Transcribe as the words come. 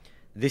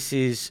This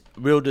is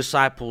Real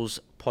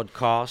Disciples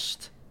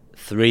Podcast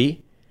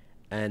 3,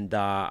 and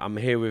I'm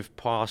here with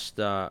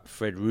Pastor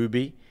Fred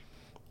Ruby,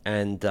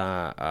 and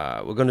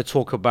we're going to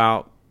talk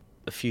about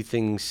a few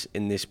things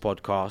in this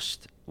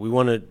podcast. We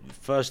want to,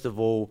 first of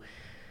all,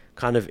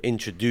 kind of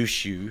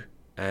introduce you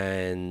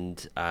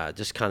and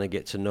just kind of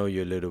get to know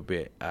you a little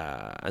bit.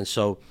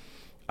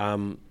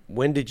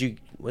 When did you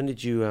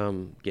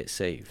get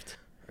saved?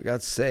 I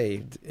got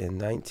saved in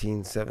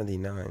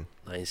 1979,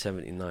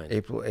 1979.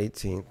 April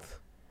 18th.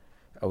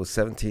 I was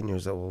 17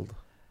 years old,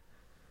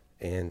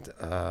 and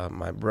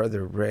my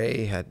brother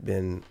Ray had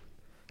been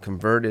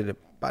converted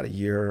about a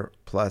year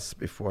plus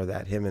before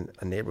that, him and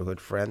a neighborhood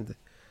friend,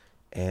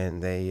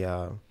 and they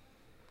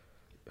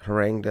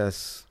harangued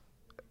us,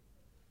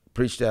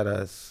 preached at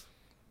us,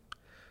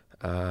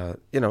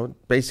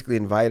 basically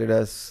invited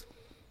us,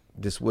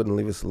 just wouldn't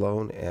leave us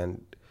alone,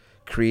 and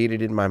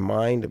created in my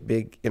mind a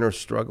big inner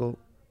struggle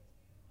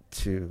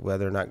to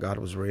whether or not God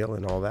was real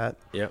and all that.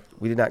 Yeah.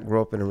 We did not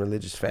grow up in a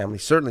religious family,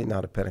 certainly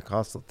not a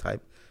Pentecostal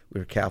type. We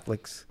were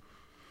Catholics.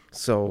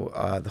 So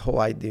the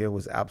whole idea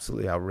was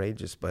absolutely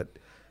outrageous, but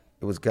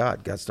it was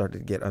God. God started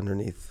to get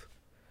underneath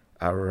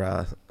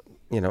our,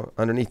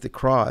 underneath the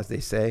craw, as they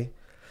say.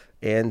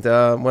 And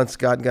once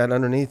God got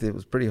underneath, it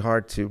was pretty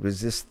hard to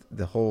resist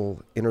the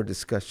whole inner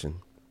discussion.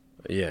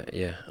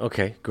 Yeah.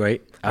 Okay,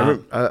 great.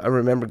 I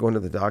remember going to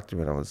the doctor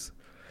when I was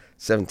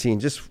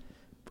 17,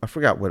 I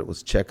forgot what it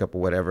was, checkup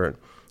or whatever,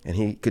 and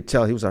he could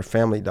tell he was our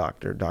family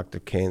doctor, Dr.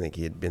 Koenig.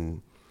 We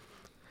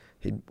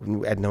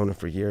had known him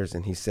for years,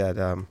 and he said,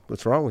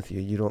 "What's wrong with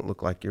you? You don't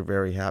look like you're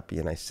very happy."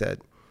 And I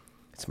said,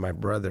 "It's my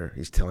brother.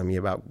 He's telling me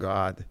about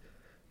God,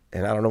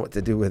 and I don't know what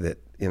to do with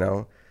it."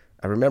 I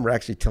remember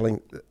actually telling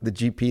the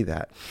GP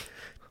that,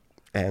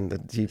 and the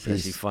GP. It's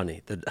actually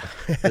funny.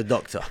 The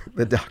doctor.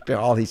 The doctor,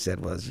 all he said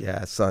was,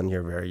 "Yeah, son,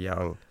 you're very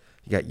young.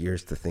 You got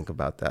years to think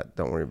about that.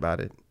 Don't worry about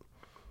it."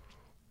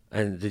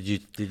 And did you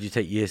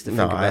take years to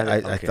No, think about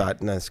it? I thought,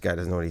 no, this guy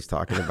doesn't know what he's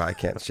talking about. I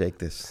can't shake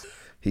this.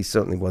 He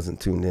certainly wasn't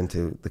tuned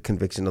into the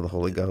conviction of the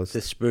Holy Ghost. The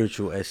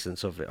spiritual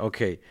essence of it.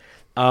 Okay.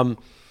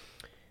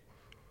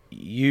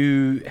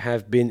 You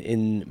have been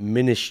in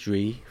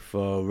ministry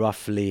for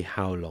roughly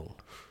how long?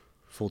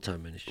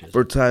 Full-time ministry?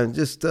 For time,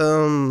 just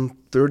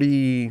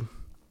 30,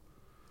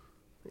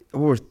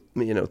 or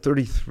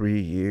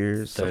 33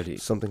 years. 30.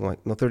 Something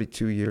like, no,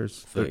 32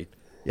 years. 30.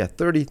 Yeah,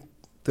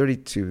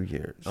 32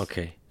 years.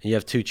 Okay. And you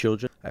have two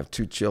children? I have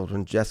two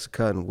children,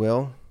 Jessica and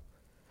Will.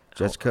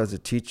 Jessica's a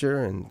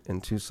teacher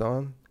in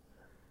Tucson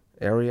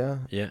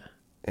area. Yeah.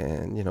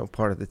 And,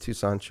 part of the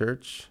Tucson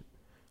church.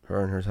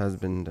 Her and her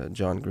husband,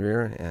 John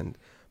Greer, and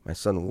my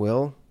son,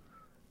 Will,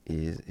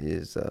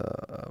 is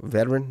a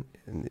veteran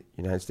in the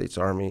United States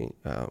Army,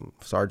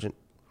 sergeant,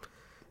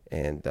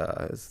 and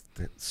has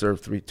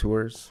served 3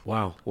 tours.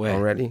 Wow. Where?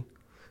 Already.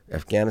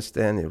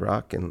 Afghanistan,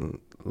 Iraq, and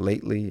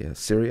lately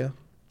Syria.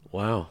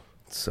 Wow.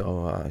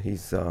 So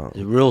he's a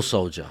real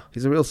soldier.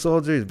 He's a real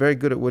soldier. He's very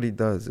good at what he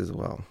does as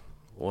well.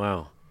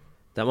 Wow.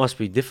 That must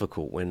be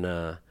difficult when,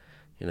 your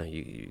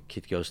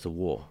kid goes to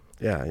war.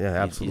 Yeah,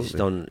 absolutely. You just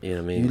don't, what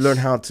I mean? You learn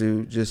how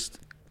to just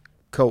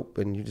cope,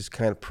 and you just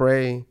kind of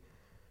pray,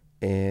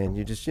 and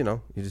you just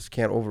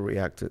can't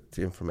overreact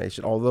to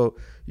information. Although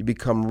you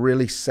become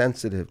really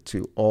sensitive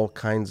to all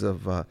kinds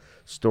of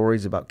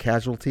stories about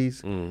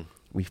casualties.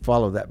 We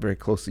follow that very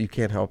closely. You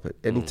can't help it.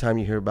 Anytime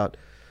you hear about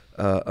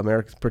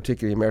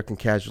particularly American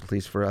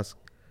casualties for us,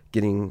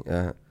 getting,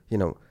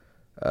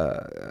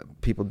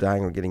 people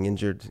dying or getting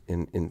injured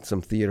in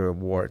some theater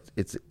of war,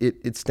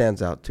 it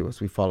stands out to us.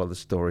 We follow the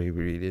story,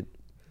 we read it.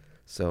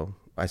 So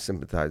I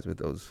sympathize with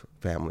those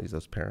families,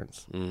 those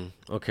parents.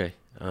 Okay.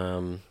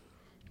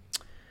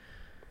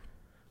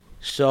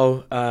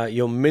 So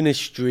your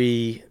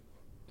ministry,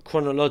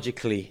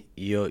 chronologically,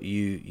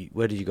 you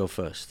where did you go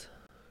first?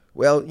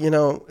 Well,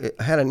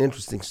 I had an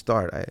interesting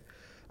start.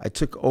 I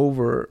took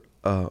over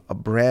a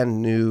brand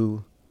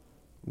new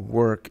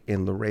work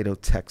in Laredo,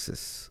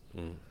 Texas.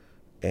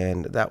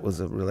 And that was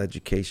a real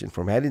education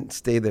for me. I didn't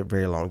stay there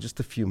very long, just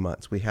a few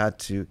months. We had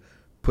to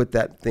put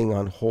that thing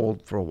on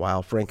hold for a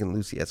while. Frank and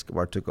Lucy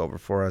Escobar took over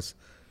for us,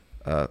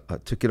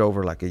 took it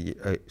over like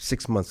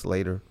 6 months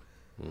later.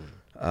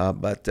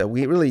 But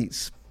we really,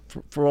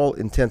 for all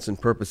intents and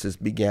purposes,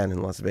 began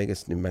in Las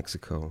Vegas, New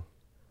Mexico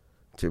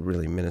to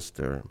really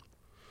minister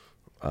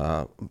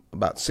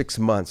about 6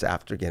 months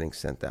after getting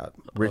sent out.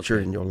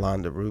 Richard and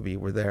Yolanda Ruby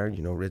were there.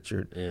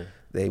 Richard. Yeah.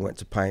 They went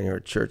to Pioneer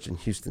Church in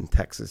Houston,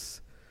 Texas.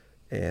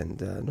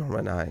 And Norma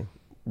and I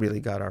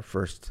really got our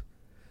first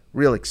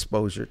real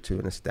exposure to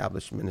an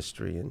established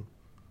ministry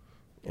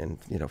and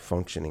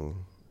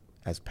functioning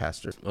as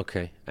pastors.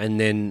 Okay.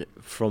 And then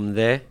from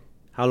there,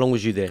 how long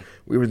was you there?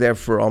 We were there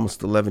for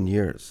almost 11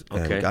 years.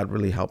 Okay. And God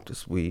really helped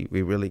us. We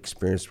really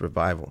experienced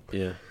revival.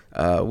 Yeah.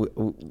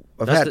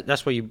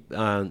 That's where you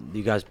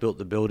guys built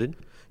the building?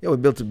 Yeah, we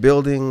built a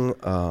building.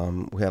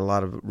 We had a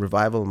lot of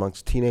revival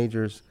amongst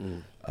teenagers.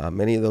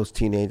 Many of those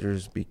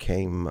teenagers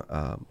became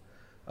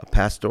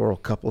pastoral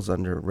couples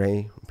under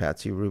Ray and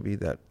Patsy Ruby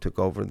that took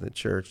over the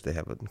church. They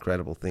have an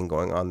incredible thing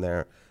going on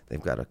there.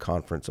 They've got a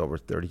conference over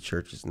 30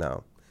 churches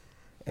now.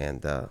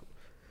 And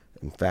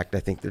in fact, I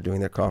think they're doing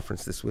their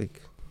conference this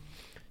week.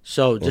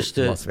 So in just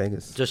to Las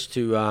Vegas.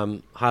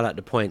 highlight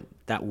the point,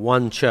 that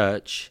one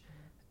church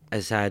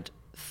has had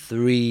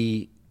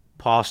 3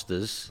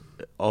 pastors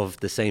of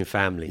the same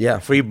family. Yeah.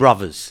 3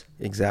 brothers.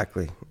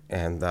 Exactly.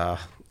 And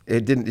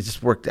it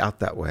just worked out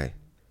that way.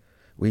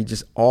 We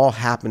just all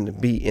happened to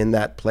be in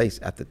that place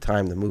at the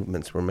time the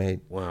movements were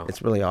made. Wow.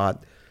 It's really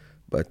odd.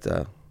 But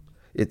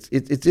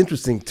it's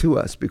interesting to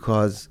us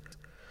because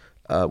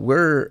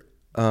we're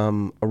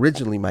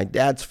originally, my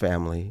dad's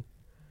family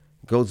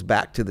goes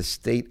back to the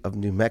state of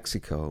New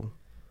Mexico.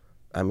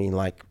 I mean,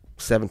 like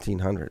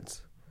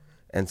 1700s.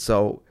 And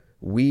so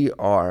we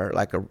are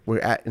like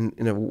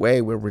in a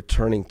way, we're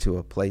returning to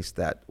a place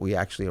that we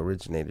actually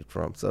originated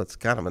from. So it's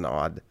kind of an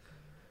odd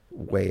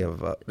way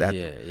of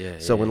that.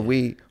 So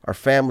when our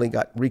family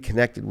got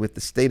reconnected with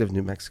the state of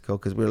New Mexico,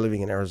 because we were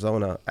living in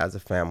Arizona as a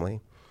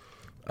family,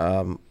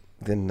 then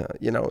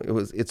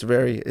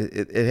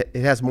it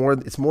has more.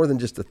 It's more than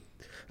just a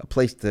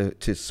place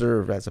to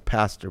serve as a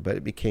pastor, but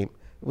it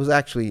was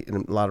actually, in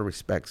a lot of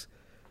respects,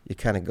 you're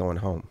kind of going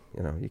home.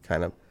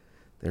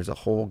 There's a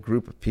whole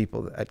group of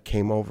people that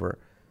came over,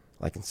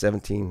 like in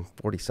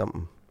 1740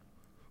 something,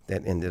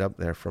 that ended up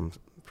there from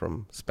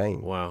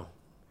Spain. Wow.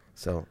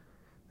 So,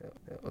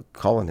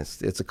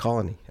 colonists. It's a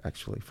colony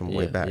actually from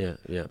way back.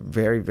 Yeah.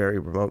 Very, very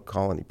remote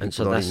colony.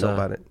 People don't even know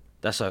about it.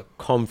 That's a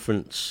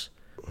conference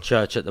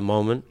church at the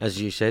moment,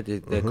 as you said.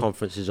 Their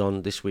conference is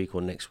on this week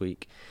or next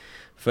week.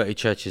 30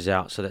 churches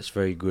out, so that's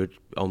very good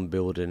on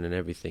building and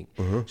everything.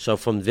 So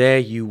from there,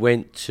 you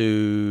went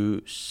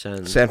to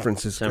San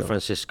Francisco. San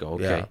Francisco,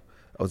 okay. Yeah.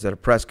 I was at a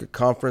Prescott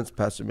conference.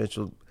 Pastor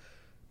Mitchell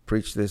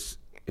preached this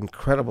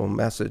incredible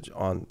message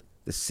on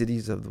the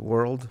cities of the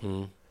world.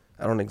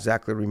 I don't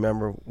exactly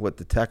remember what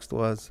the text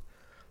was,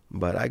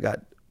 but I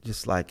got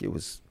just like, it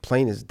was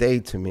plain as day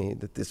to me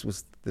that this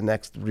was the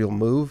next real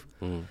move.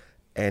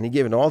 And he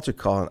gave an altar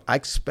call, and I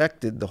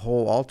expected the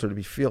whole altar to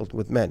be filled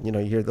with men. You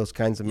hear those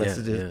kinds of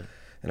messages. Yeah.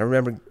 And I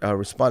remember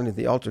responding to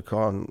the altar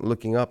call and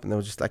looking up, and there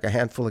was just like a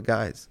handful of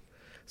guys.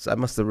 So I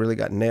must have really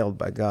got nailed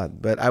by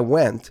God. But I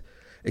went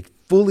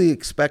fully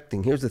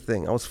expecting, here's the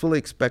thing, I was fully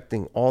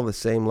expecting all the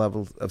same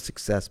levels of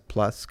success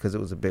plus, because it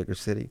was a bigger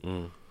city.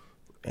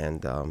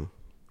 And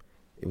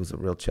it was a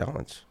real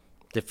challenge.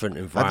 Different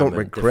environment.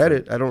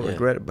 I don't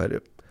regret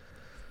it,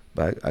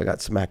 but I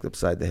got smacked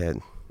upside the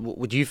head.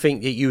 Would you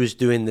think that you was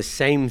doing the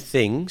same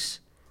things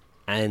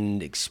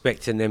and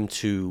expecting them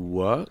to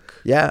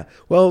work? Yeah,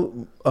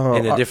 well,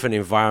 in a different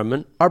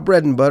environment. Our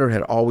bread and butter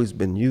had always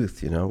been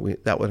youth. I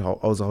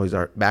was always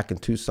back in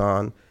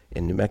Tucson,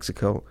 in New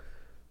Mexico.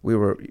 We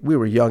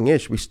were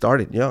youngish. We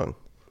started young.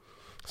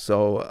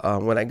 So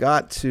when I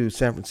got to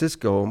San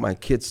Francisco, my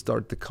kids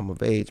started to come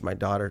of age. My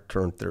daughter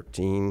turned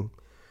 13.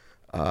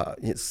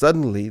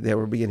 Suddenly, they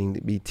were beginning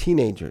to be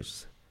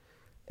teenagers.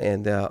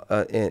 And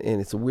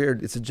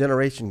it's a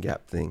generation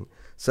gap thing.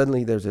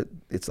 Suddenly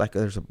it's like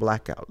there's a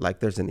blackout,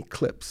 like there's an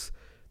eclipse.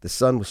 The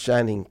sun was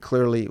shining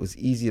clearly. It was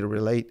easy to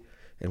relate.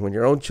 And when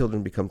your own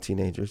children become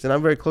teenagers, and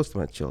I'm very close to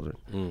my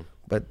children,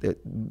 but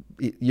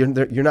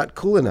you're not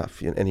cool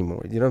enough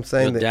anymore. You know what I'm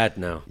saying? You're a dad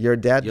now. You're a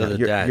dad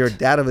now. You're a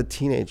dad of a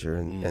teenager,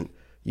 and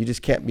you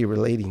just can't be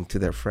relating to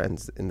their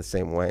friends in the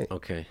same way.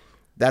 Okay.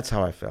 That's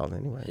how I felt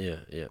anyway.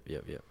 Yeah.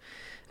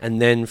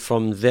 And then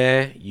from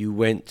there, you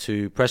went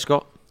to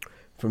Prescott?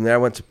 From there, I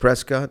went to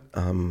Prescott.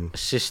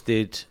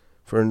 Assisted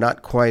for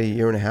not quite a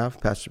year and a half,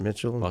 Pastor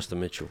Mitchell.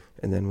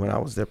 And then when I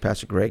was there,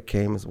 Pastor Greg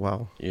came as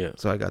well. Yeah.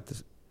 So I got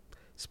to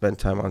spend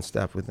time on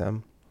staff with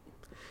them.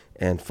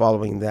 And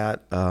following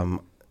that,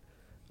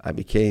 I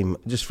became,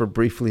 just for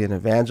briefly, an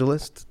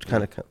evangelist to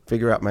kind of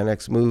figure out my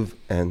next move.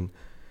 And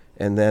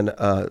then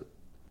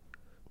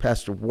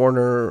Pastor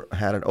Warner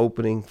had an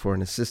opening for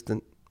an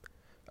assistant.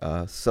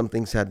 Some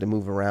things had to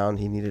move around.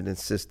 He needed an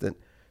assistant.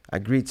 I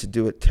agreed to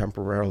do it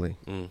temporarily.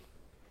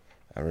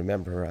 I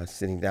remember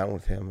sitting down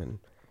with him,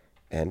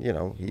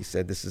 and he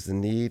said, this is the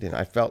need. And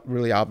I felt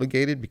really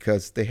obligated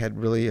because they had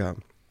really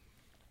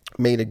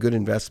made a good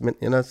investment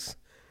in us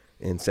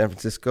in San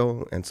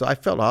Francisco. And so I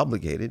felt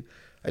obligated.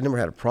 I never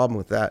had a problem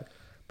with that.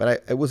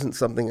 But it wasn't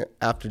something,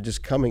 after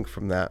just coming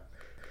from that,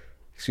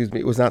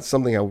 it was not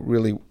something I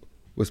really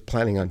was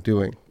planning on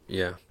doing.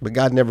 Yeah. But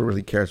God never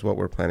really cares what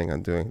we're planning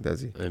on doing,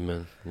 does he?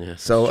 Amen. Yeah.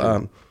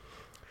 So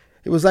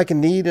it was like a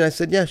need, and I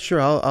said, yeah,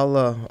 sure,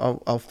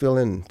 I'll fill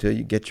in till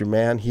you get your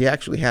man. He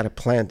actually had a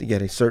plan to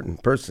get a certain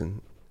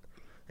person.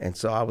 And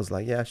so I was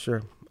like, yeah,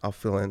 sure, I'll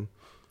fill in.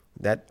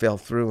 That fell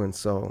through, and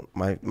so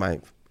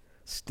my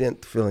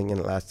stint filling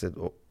in lasted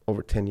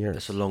over 10 years.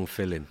 That's a long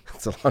fill-in.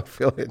 It's a long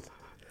fill-in.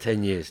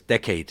 10 years,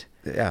 decade.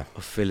 Yeah.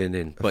 Of filling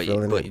in. But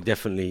you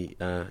definitely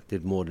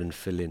did more than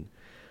fill in.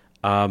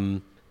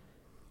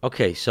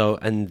 Okay, so,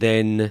 and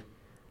then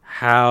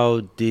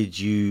how did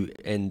you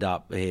end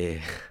up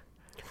here?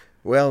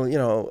 Well, a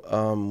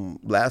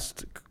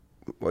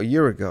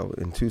year ago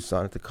in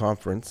Tucson at the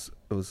conference,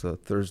 it was a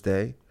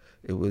Thursday,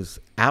 It was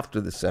after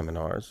the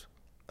seminars.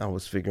 I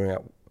was figuring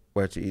out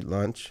where to eat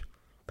lunch.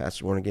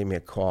 Pastor Warner gave me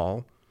a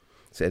call,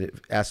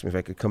 asked me if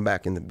I could come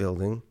back in the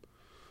building,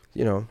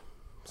 you know.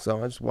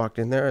 So I just walked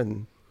in there,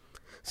 and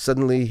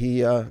suddenly he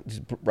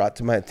just brought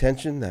to my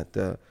attention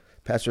that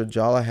Pastor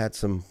Ajala had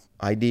some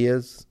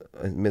ideas,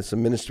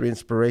 some ministry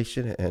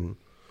inspiration, and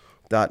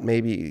thought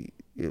maybe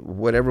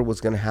whatever was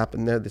going to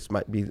happen there, this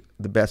might be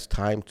the best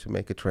time to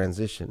make a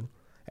transition.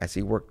 As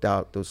he worked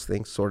out those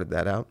things, sorted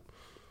that out.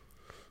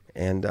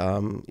 And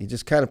he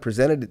just kind of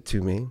presented it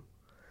to me.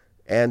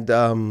 And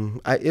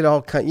it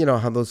all kind, you know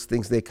how those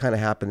things, they kind of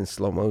happen in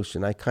slow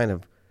motion. I kind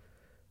of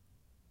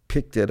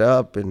picked it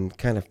up and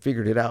kind of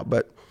figured it out.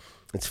 But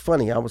it's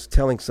funny, I was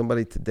telling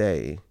somebody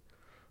today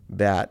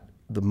that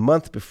the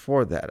month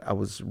before that, I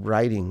was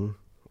driving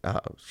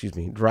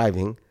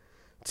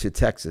to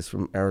Texas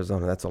from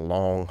Arizona. That's a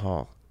long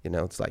haul. You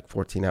know, it's like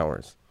 14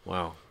 hours.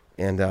 Wow.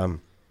 And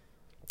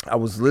I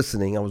was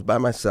listening. I was by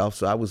myself,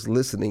 so I was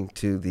listening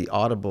to the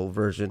Audible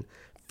version,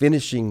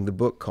 finishing the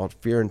book called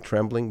Fear and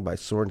Trembling by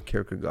Soren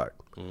Kierkegaard.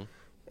 And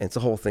it's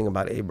a whole thing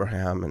about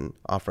Abraham and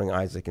offering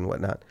Isaac and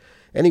whatnot.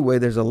 Anyway,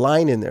 there's a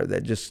line in there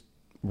that just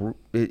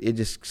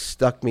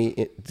stuck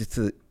me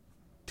to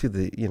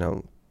the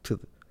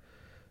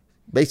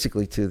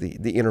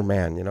inner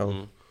man, you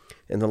know.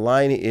 And the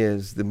line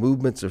is, the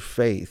movements of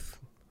faith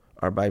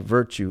are by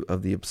virtue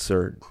of the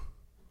absurd.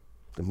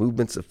 The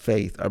movements of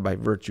faith are by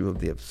virtue of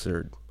the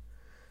absurd.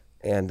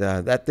 And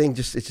that thing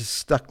just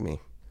stuck me.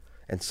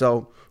 And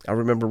so I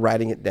remember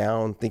writing it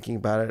down, thinking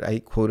about it. I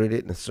quoted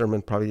it in a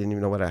sermon, probably didn't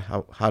even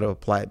know how to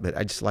apply it, but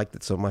I just liked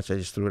it so much, I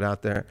just threw it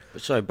out there.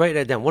 Sorry, break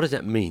that down. What does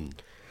that mean?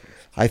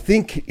 I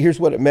think here's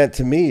what it meant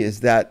to me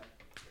is that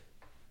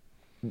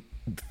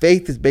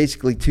faith is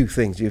basically two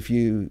things. If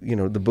you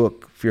know, the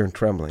book, Fear and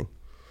Trembling.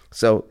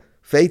 So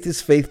faith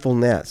is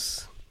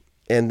faithfulness.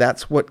 And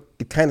that's what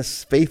kind of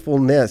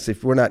faithfulness,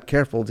 if we're not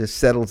careful, just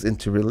settles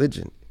into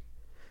religion.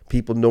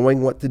 People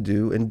knowing what to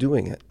do and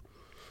doing it.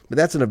 But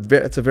that's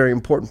a very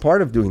important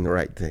part of doing the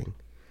right thing.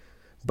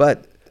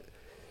 But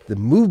the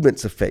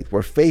movements of faith,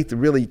 where faith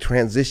really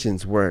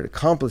transitions, where it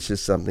accomplishes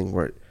something,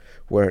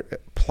 where it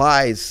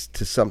applies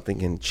to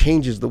something and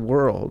changes the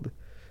world,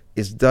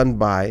 is done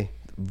by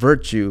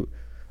virtue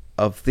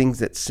of things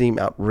that seem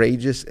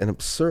outrageous and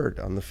absurd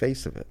on the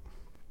face of it.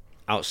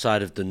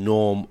 Outside of the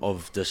norm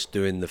of just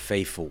doing the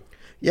faithful.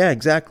 Yeah,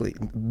 exactly.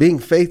 Being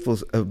faithful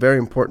is a very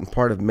important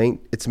part of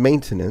its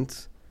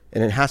maintenance,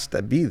 and it has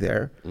to be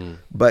there.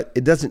 But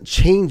it doesn't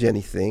change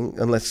anything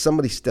unless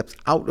somebody steps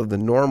out of the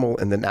normal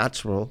and the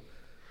natural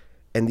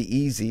and the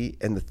easy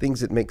and the things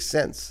that make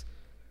sense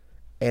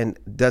and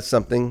does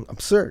something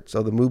absurd.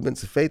 So the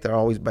movements of faith are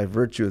always by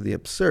virtue of the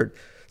absurd.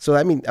 So,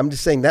 I mean, I'm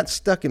just saying that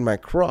stuck in my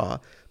craw.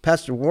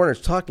 Pastor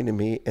Warner's talking to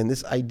me, and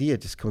this idea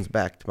just comes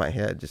back to my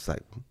head, just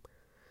like,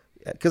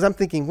 because I'm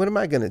thinking, what am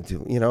I going to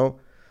do? You know,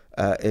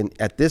 and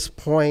at this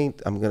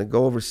point, I'm going to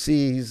go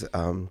overseas.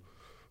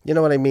 You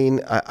know what I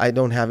mean? I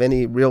don't have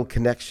any real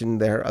connection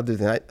there other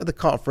than the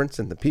conference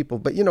and the people.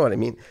 But you know what I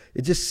mean?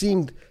 It just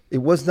seemed, it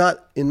was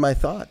not in my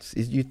thoughts.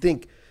 You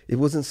think it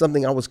wasn't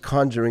something I was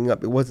conjuring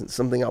up. It wasn't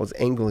something I was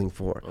angling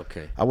for.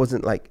 Okay. I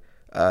wasn't like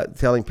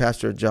telling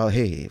Pastor Ajala,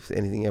 hey, if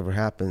anything ever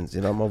happens,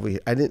 you know, I'm over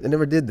here. I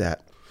never did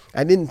that.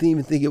 I didn't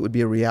even think it would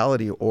be a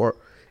reality, or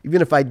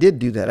even if I did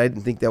do that, I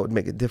didn't think that would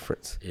make a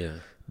difference. Yeah.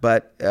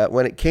 But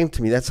when it came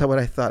to me, that's what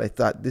I thought. I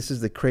thought, this is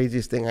the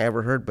craziest thing I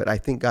ever heard, but I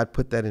think God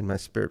put that in my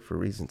spirit for a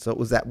reason. So it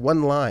was that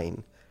one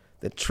line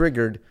that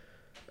triggered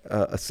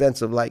a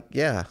sense of like,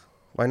 yeah,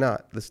 why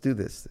not? Let's do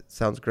this. It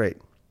sounds great.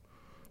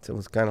 So it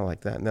was kind of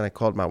like that. And then I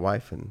called my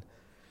wife, and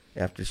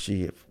after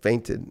she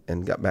fainted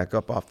and got back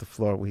up off the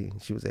floor,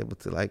 she was able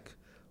to like,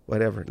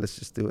 whatever, let's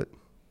just do it.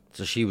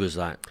 So she was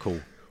like, cool.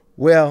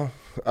 Well,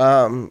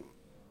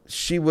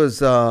 she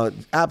was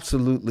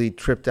absolutely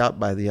tripped out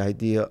by the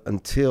idea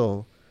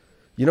until,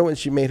 you know, when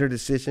she made her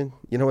decision,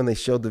 you know, when they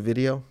showed the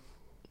video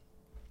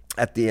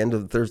at the end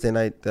of the Thursday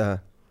night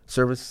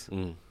service,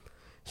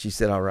 she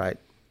said, all right.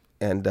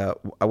 And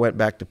I went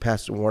back to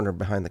Pastor Warner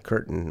behind the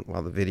curtain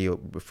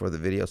before the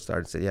video started,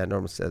 and said, yeah,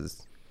 Norma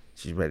says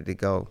she's ready to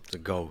go. To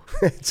go.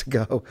 To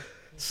go.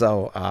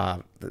 So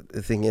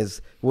the thing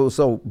is, what was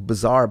so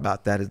bizarre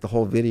about that is the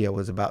whole video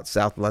was about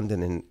South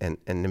London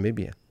and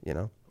Namibia, you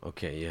know?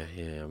 Okay, yeah,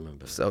 I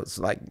remember. So it's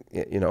like,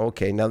 you know,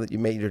 okay, now that you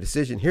made your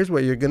decision, here's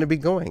where you're going to be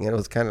going. And it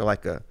was kind of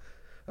like a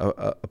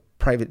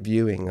private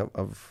viewing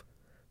of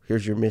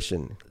here's your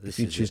mission, if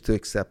you choose to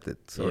accept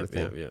it, sort of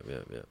thing.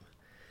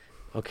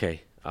 Yeah.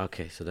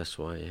 Okay, so that's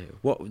why.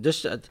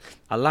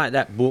 I like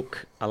that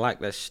book. I like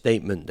that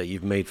statement that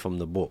you've made from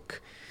the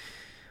book.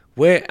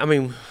 Let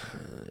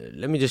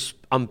me just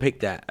unpick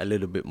that a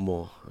little bit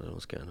more. I don't know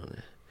what's going on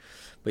there.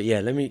 But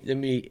yeah, let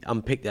me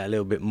unpick that a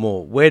little bit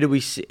more. Where do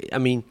we see,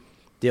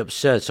 the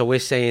absurd. So we're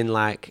saying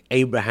like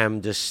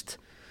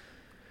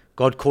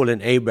God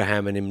calling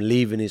Abraham and him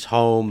leaving his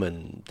home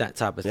and that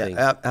type of thing.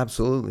 Yeah,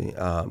 absolutely.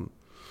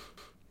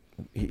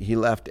 He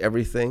left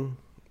everything,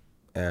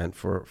 and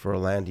for a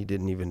land he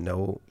didn't even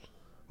know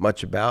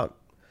much about.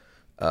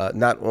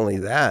 Not only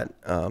that,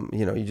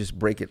 you just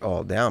break it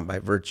all down by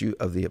virtue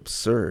of the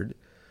absurd,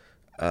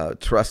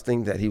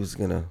 trusting that he was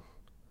going to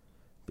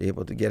be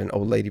able to get an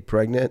old lady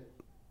pregnant.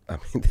 I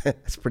mean,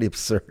 that's pretty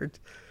absurd.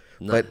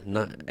 But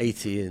not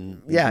 80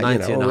 and yeah,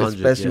 90 and 100.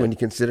 especially when you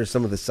consider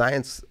some of the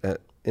science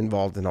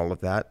involved in all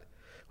of that.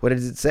 What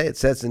does it say? It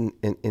says in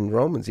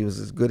Romans, he was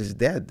as good as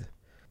dead.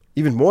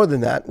 Even more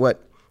than that,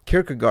 what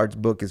Kierkegaard's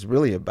book is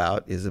really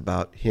about is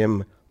about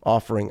him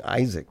offering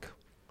Isaac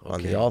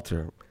on the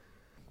altar.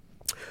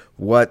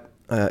 What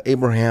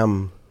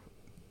Abraham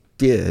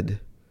did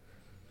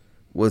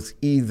was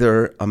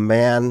either a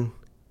man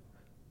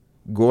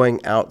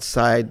going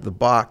outside the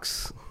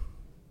box,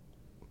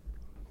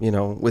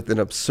 with an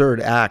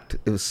absurd act.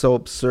 It was so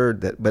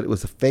absurd but it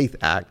was a faith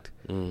act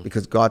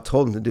because God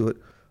told him to do it.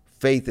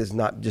 Faith is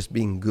not just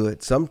being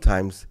good.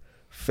 Sometimes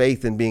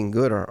faith and being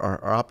good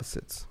are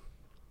opposites.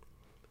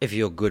 If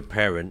you're a good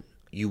parent,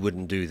 you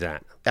wouldn't do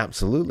that.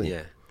 Absolutely.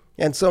 Yeah.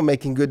 And so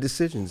making good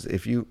decisions.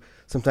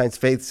 Sometimes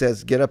faith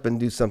says get up and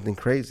do something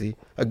crazy.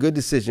 A good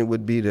decision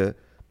would be to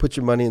put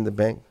your money in the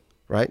bank,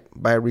 right?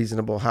 Buy a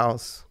reasonable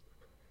house,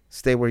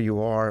 stay where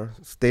you are,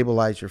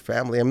 stabilize your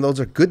family. I mean, those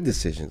are good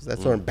decisions.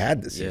 Those aren't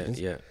bad decisions.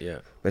 Yeah.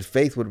 But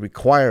faith would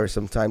require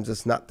sometimes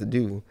us not to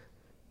do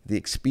the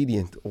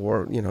expedient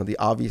or, the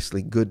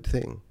obviously good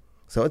thing.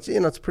 So it's,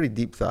 it's a pretty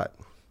deep thought.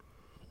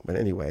 But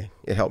anyway,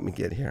 it helped me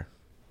get here.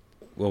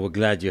 Well, we're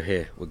glad you're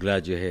here.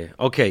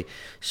 Okay,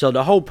 so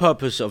the whole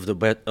purpose of the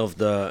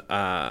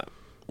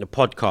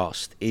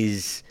podcast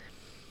is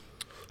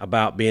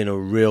about being a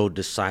real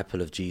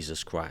disciple of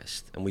Jesus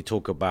Christ. And we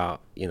talk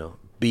about,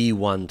 be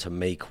one to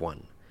make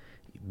one.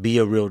 Be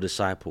a real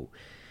disciple.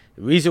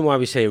 The reason why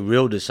we say a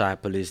real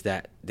disciple is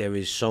that there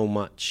is so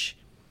much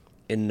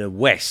in the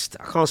West.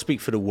 I can't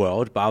speak for the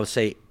world, but I would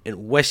say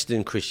in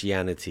Western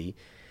Christianity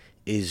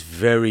is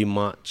very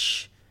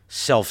much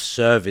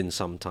self-serving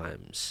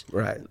sometimes.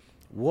 Right.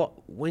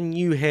 When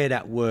you hear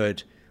that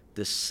word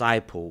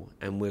disciple,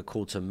 and we're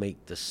called to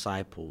make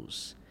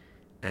disciples,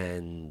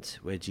 and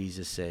where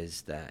Jesus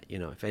says that,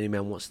 if any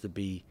man wants to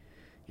be,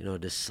 a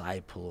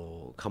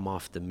disciple or come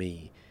after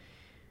me,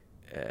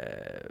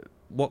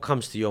 what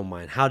comes to your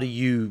mind? How do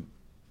you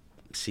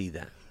see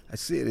that? I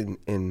see it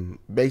in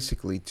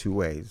basically two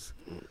ways.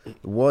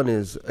 One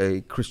is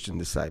a Christian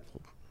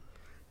disciple.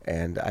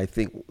 And I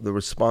think the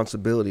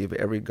responsibility of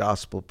every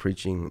gospel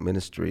preaching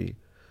ministry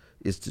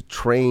is to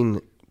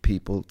train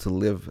people to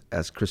live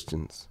as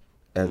Christians,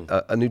 and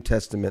a New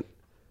Testament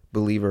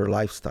believer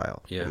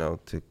lifestyle,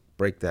 to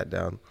break that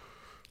down.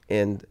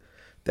 And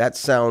that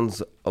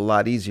sounds a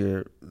lot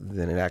easier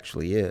than it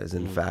actually is.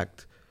 In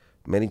fact,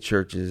 many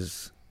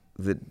churches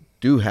that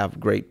do have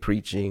great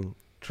preaching,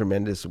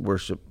 tremendous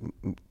worship,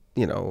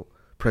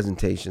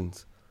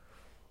 presentations,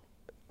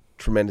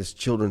 tremendous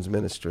children's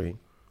ministry,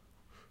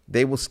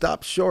 they will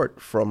stop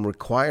short from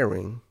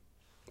requiring,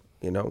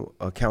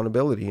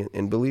 accountability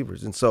in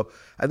believers. And so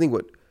I think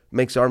what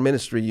makes our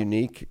ministry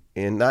unique,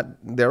 and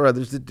there are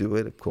others that do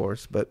it, of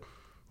course, but,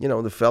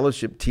 the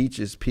fellowship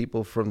teaches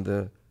people from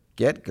the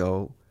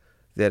get-go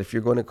that if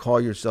you're going to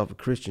call yourself a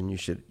Christian, you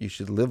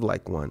should live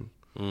like one.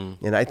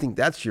 And I think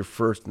that's your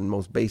first and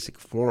most basic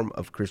form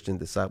of Christian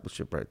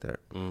discipleship right there.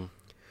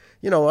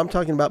 I'm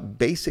talking about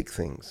basic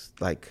things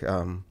like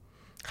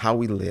how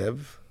we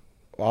live.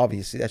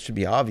 Obviously, that should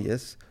be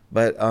obvious.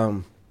 But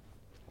and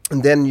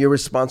then your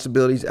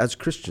responsibilities as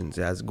Christians,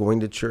 as going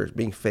to church,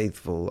 being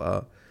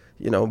faithful,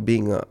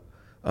 being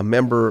a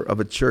member of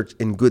a church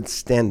in good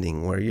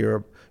standing, where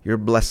you're a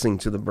blessing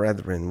to the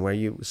brethren, where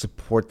you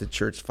support the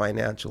church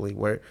financially,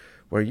 where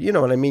you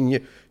know what I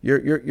mean.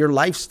 Your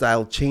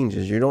lifestyle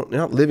changes. You're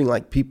not living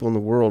like people in the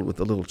world with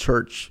a little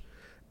church,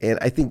 and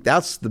I think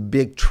that's the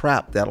big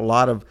trap that a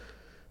lot of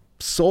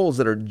souls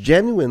that are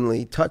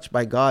genuinely touched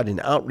by God in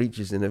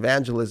outreaches and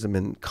evangelism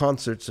and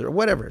concerts or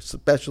whatever,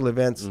 special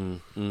events,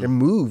 they're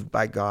moved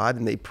by God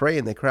and they pray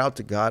and they cry out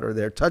to God, or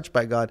they're touched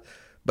by God,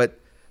 but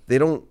they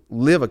don't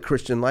live a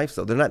Christian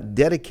lifestyle. They're not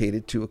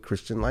dedicated to a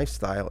Christian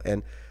lifestyle.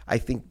 And I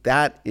think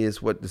that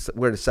is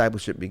where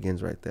discipleship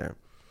begins right there,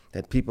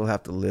 that people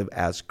have to live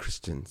as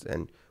Christians.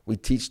 And we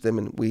teach them,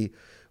 and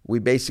we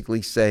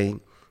basically say,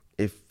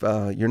 if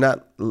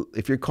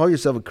you call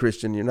yourself a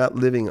Christian, you're not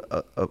living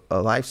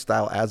a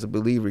lifestyle as a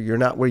believer, you're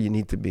not where you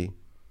need to be.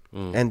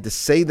 And to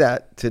say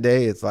that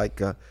today, it's like,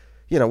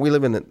 we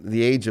live in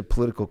the age of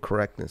political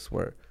correctness,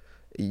 where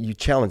you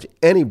challenge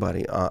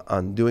anybody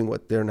on doing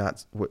what they're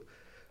not.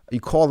 You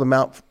call them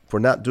out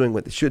for not doing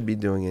what they should be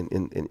doing,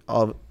 and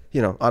all,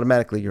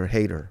 automatically you're a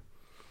hater.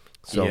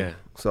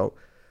 So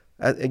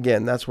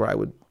again, that's where I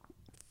would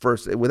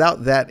first.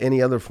 Without that,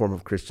 any other form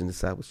of Christian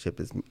discipleship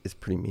is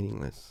pretty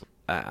meaningless.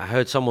 I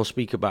heard someone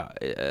speak about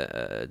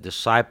a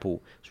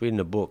disciple. I was reading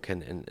a book,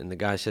 and the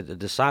guy said a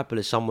disciple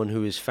is someone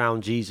who has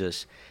found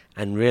Jesus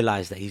and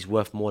realized that he's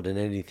worth more than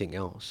anything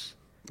else.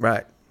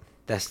 Right.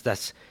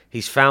 That's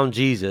he's found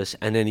Jesus,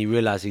 and then he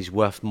realized he's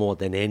worth more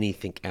than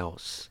anything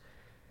else.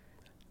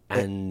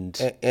 And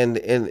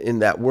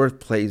that worth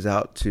plays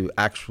out to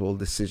actual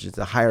decisions,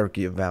 a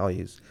hierarchy of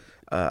values.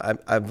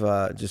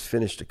 I've just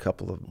finished a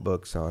couple of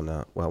books on,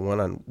 one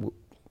on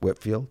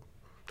Whitefield.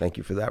 Thank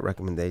you for that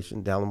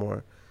recommendation,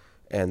 Dallimore,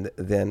 and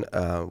then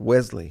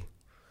Wesley.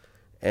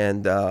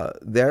 And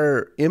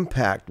their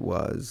impact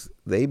was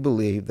they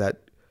believed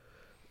that,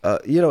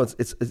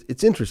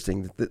 it's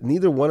interesting that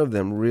neither one of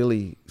them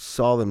really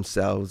saw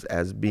themselves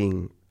as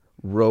being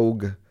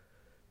rogue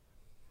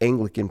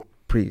Anglican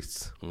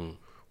priests.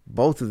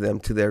 Both of them,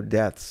 to their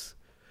deaths,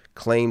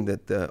 claimed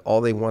that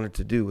all they wanted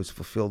to do was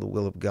fulfill the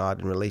will of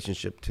God in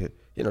relationship to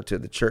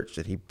the church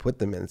that He put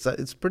them in.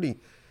 It's pretty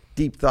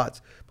deep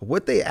thoughts. But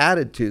what they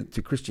added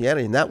to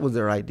Christianity, and that was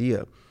their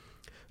idea.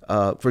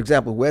 For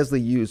example,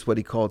 Wesley used what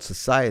he called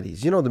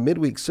societies. The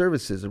midweek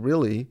services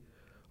really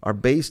are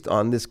based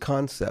on this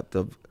concept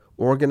of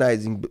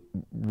organizing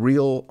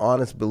real,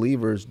 honest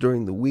believers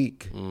during the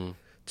week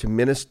to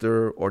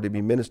minister or to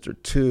be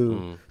ministered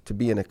to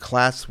be in a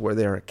class where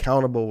they're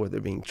accountable, where they're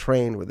being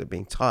trained, where they're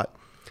being taught.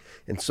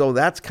 And so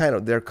that's kind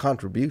of their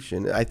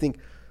contribution. I think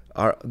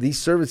these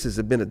services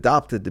have been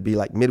adopted to be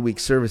like midweek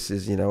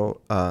services,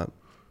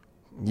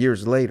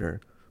 years later.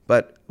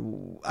 But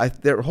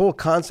their whole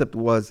concept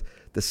was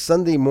the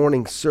Sunday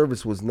morning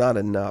service was not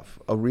enough.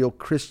 A real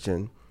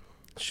Christian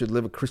should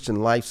live a Christian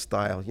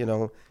lifestyle,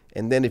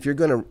 And then if you're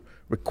going to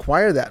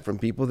require that from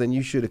people, then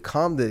you should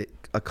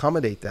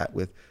accommodate that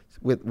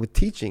with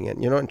teaching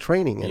and, and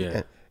training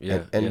and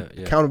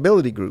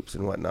accountability groups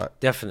and whatnot.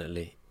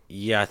 Definitely.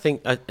 Yeah, I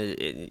think,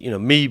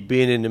 me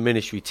being in the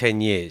ministry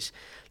 10 years,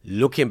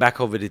 looking back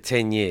over the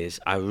 10 years,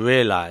 I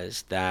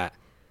realized that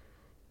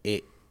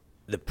the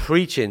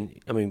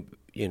preaching, we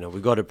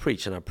got to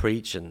preach, and I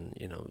preach and,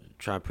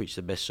 try to preach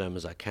the best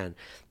sermons I can.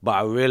 But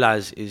I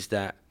realize is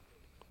that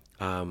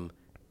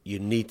there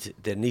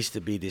needs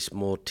to be this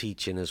more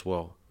teaching as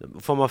well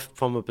from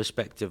a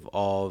perspective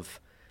of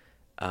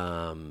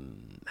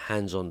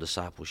hands-on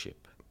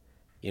discipleship.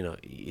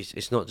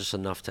 It's not just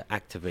enough to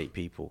activate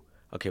people.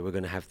 Okay, we're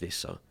going to have this,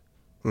 so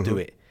do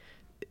it.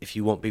 If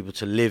you want people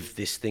to live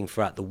this thing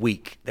throughout the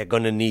week, they're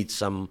going to need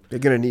They're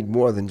going to need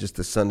more than just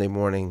a Sunday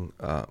morning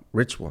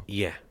ritual.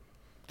 Yeah.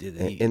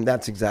 And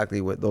that's exactly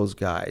what those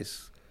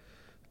guys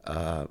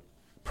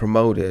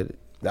promoted.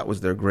 That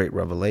was their great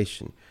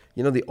revelation.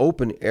 The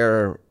open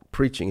air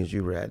preaching, as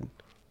you read,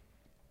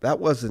 that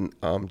wasn't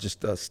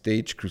just a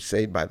stage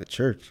crusade by the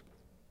church.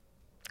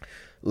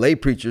 Lay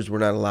preachers were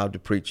not allowed to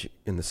preach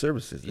in the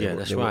services.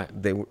 That's right.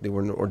 They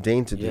were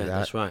ordained to do that. Yeah,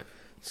 that's right.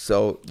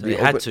 So they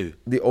had to.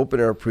 The open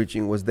air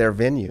preaching was their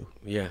venue.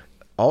 Yeah.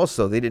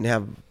 Also, they didn't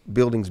have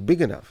buildings big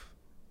enough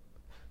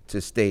to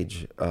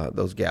stage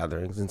those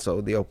gatherings, and so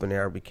the open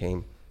air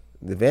became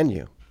the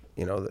venue.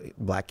 The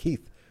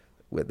Blackheath.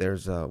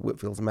 There's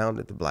Whitfield's Mound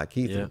at the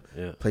Blackheath,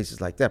 and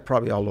places like that,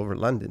 probably all over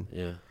London.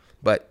 Yeah.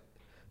 But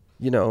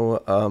the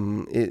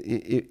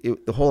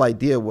whole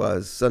idea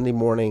was Sunday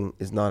morning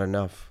is not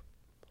enough.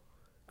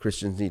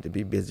 Christians need to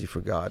be busy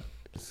for God.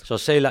 So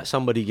say like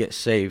somebody gets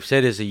saved.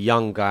 Say there's a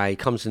young guy, he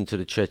comes into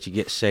the church, he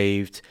gets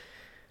saved.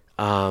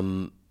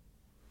 What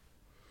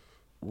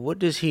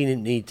does he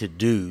need to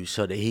do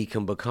so that he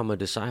can become a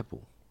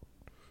disciple?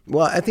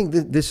 Well, I think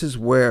this is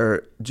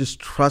where just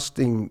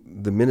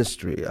trusting the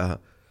ministry. I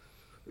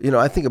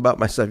think about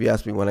myself. You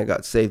asked me when I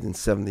got saved in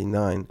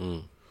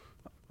 79.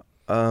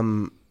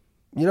 To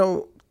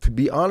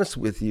be honest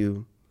with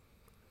you,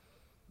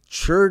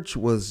 church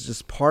was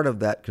just part of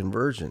that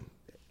conversion.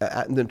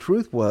 And the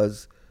truth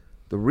was,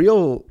 the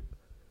real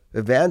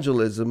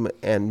evangelism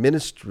and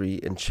ministry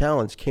and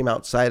challenge came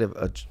outside of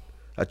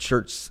a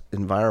church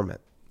environment.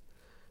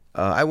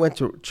 I went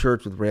to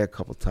church with Ray a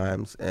couple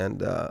times,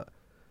 and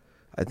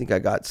I think I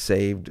got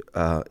saved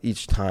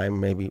each time,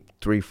 maybe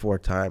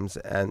 3-4 times,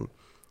 and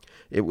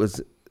it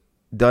was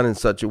done in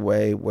such a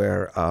way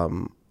where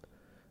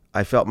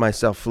I felt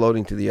myself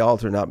floating to the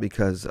altar, not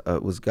because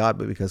it was God,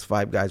 but because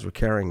 5 guys were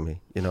carrying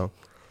me, and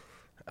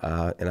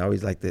I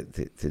always like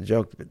to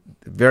joke, but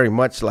very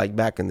much like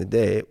back in the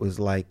day, it was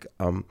like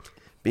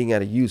being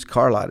at a used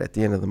car lot at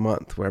the end of the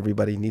month where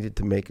everybody needed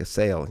to make a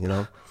sale,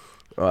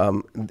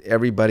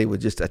 everybody would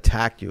just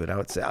attack you, and I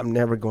would say, I'm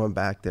never going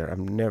back there.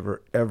 I'm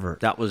never, ever.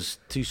 That was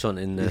Tucson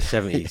in the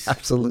 70s.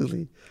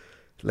 Absolutely.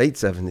 Late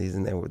 70s,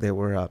 and they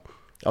were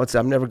I would say,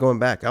 I'm never going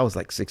back. I was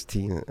like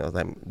 16. I was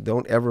like,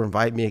 don't ever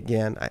invite me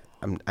again.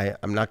 I'm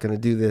not going to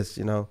do this,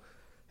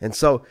 And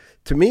so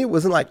to me, it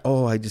wasn't like,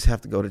 oh, I just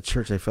have to go to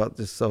church. I felt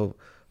just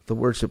the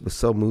worship was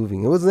so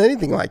moving. It wasn't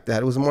anything like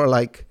that. It was more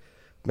like,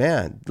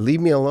 man,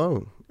 leave me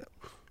alone.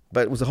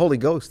 But it was the Holy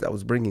Ghost that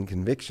was bringing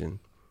conviction.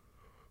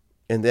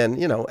 And then,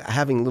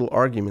 having little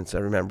arguments, I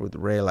remember with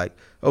Ray, like,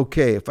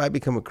 okay, if I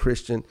become a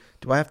Christian,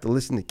 do I have to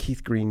listen to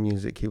Keith Green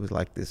music? He was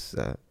like this,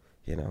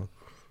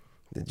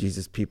 the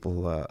Jesus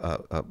People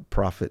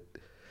prophet.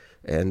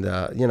 And,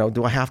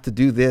 do I have to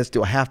do this?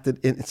 Do I have to?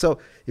 And so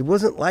it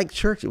wasn't like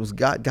church. It was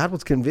God. God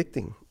was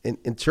convicting.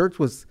 And church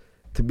was,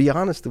 to be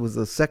honest, it was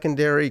a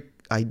secondary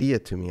idea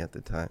to me at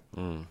the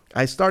time.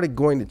 I started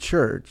going to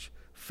church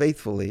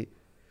faithfully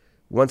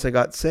once I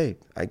got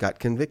saved. I got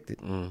convicted.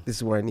 This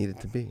is where I needed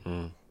to be.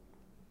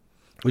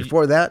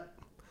 Before that,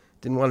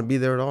 didn't want to be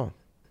there at all.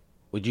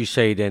 would you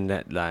say then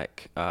that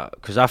like,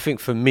 because I think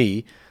for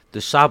me,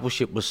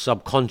 discipleship was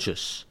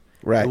subconscious.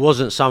 Right. It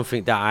wasn't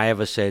something that I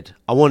ever said,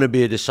 I want to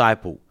be a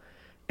disciple.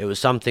 It was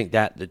something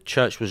that the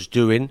church was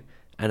doing,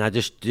 and I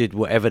just did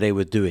whatever they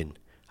were doing.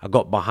 I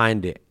got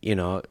behind it, you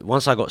know.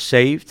 Once I got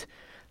saved,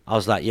 I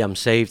was like, yeah, I'm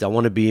saved. I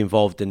want to be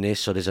involved in this.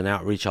 So there's an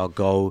outreach, I'll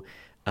go.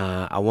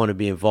 I want to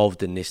be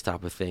involved in this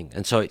type of thing.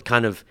 And so it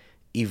kind of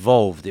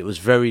evolved. It was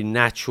very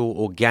natural,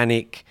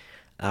 organic.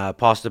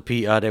 Pastor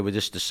Peter, they were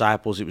just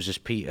disciples. It was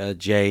just Peter,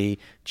 Jay,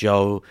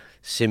 Joe,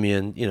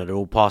 Simeon. You know, they're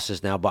all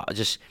pastors now. But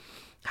just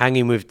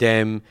hanging with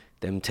them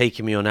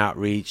taking me on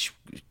outreach,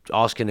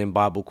 asking them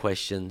Bible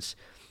questions.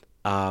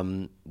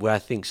 Where I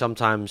think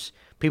sometimes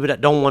people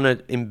that don't want to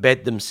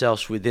embed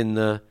themselves within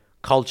the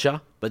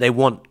culture, but they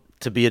want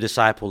to be a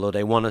disciple, or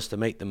they want us to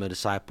make them a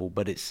disciple.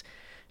 But it's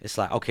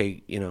like,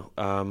 okay, you know,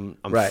 I'm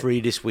Right.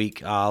 free this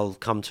week. I'll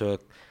come to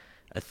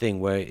a thing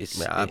where it's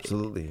Yeah,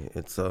 absolutely.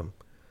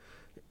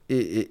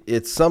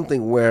 It's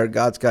something where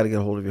God's got to get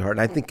a hold of your heart.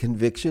 And I think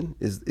conviction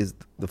is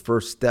the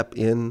first step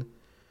in.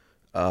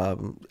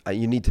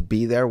 You need to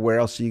be there. Where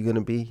else are you going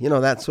to be? You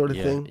know, that sort of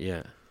thing.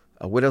 Yeah.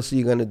 What else are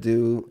you going to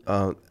do?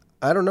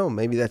 I don't know.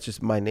 Maybe that's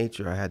just my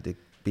nature. I had to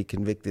be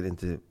convicted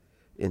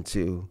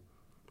into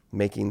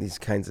making these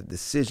kinds of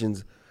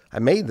decisions. I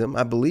made them.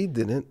 I believed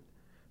in it.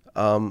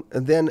 And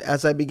then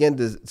as I began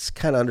to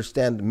kind of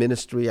understand the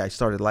ministry, I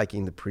started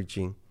liking the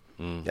preaching.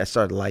 I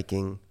started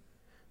learning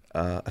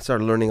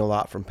a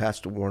lot from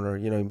Pastor Warner.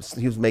 You know,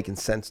 he was making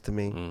sense to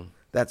me,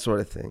 that sort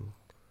of thing.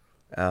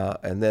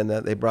 And then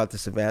they brought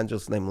this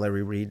evangelist named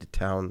Larry Reed to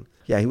town.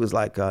 Yeah, he was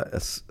like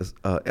a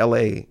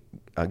L.A.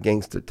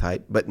 Gangster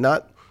type, but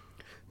not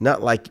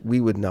like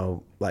we would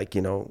know, like,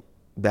 you know,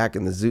 back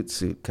in the Zoot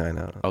Suit kind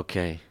of.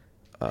 Okay.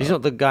 He's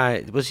not the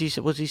guy. Was he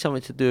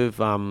something to do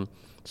with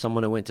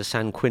someone that went to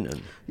San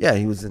Quentin? Yeah,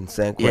 he was in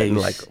San Yeah, Quentin he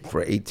was- like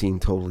for 18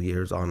 total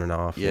years on and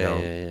off. you know,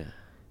 Yeah.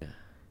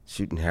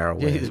 shooting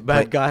heroin. Yeah, he's a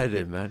bad guy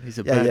then, man. He's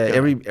a Yeah, bad yeah.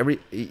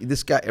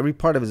 guy. Every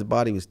part of his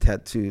body was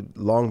tattooed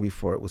long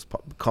before it was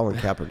Colin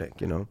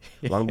Kaepernick. You know,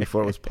 long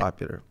before it was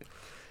popular.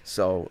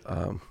 So,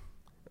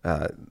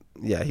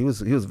 yeah, he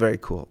was very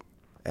cool,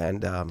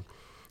 and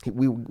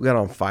we got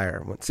on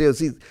fire.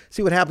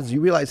 See what happens.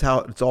 You realize how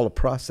it's all a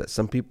process.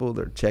 Some people,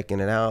 they're checking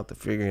it out, they're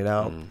figuring it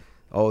out.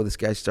 Oh, this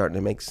guy's starting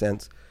to make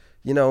sense.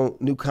 You know,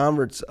 new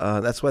converts.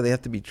 That's why they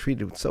have to be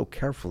treated so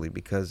carefully,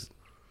 because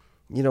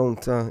you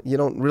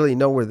don't really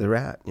know where they're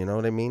at. You know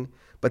what I mean?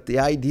 But the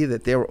idea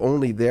that they were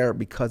only there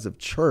because of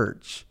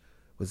church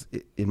was,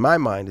 in my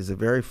mind, is a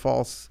very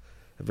false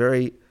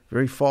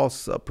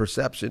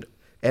perception.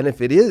 And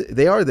if it is,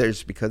 they are there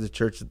just because of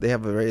church. They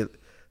have a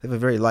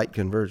very light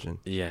conversion.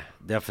 Yeah,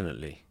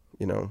 definitely.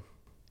 You know.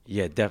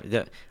 Yeah,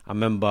 I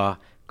remember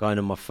going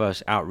on my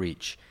first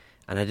outreach,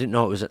 and I didn't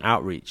know it was an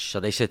outreach. So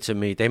they said to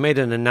me, they made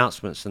an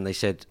announcement, and they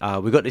said,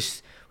 we got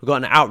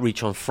an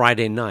outreach on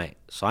Friday night.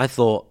 So I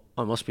thought,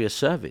 oh, it must be a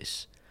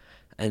service.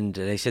 And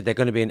they said they're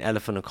going to be in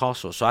Elephant and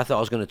Castle. So I thought I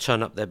was going to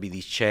turn up, there'd be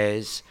these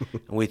chairs,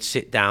 and we'd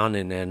sit down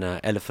in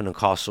Elephant and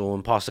Castle,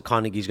 and Pastor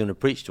Carnegie's going to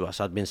preach to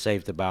us. I'd been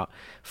saved about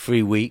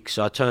 3 weeks,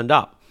 so I turned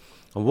up.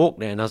 I walked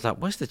there, and I was like,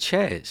 where's the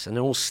chairs? And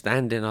they're all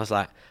standing. I was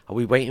like, are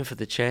we waiting for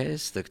the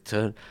chairs to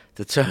turn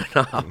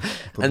up?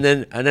 and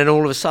then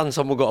all of a sudden,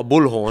 someone got a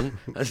bullhorn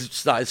and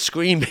started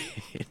screaming.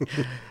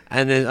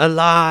 And then,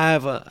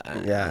 alive.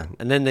 Yeah.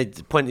 And then they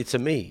pointed to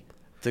me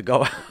to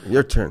go out.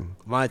 Your turn.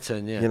 My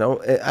turn, yeah. You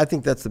know, I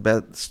think that's the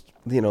best.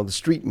 You know, the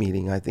street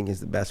meeting, I think, is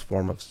the best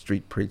form of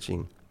street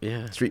preaching.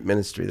 Yeah. Street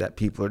ministry, that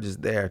people are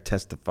just there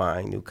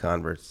testifying, new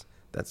converts,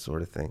 that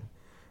sort of thing.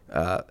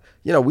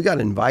 You know, we got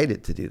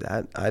invited to do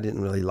that. I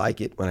didn't really like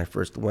it when I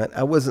first went.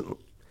 I wasn't,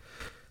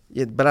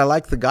 but I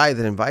liked the guy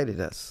that invited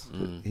us.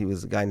 He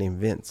was a guy named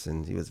Vince,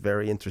 and he was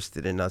very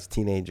interested in us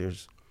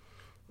teenagers,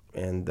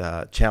 and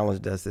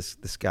challenged us.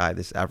 This guy,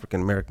 this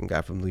African American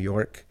guy from New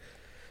York,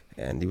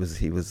 and he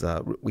was.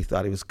 We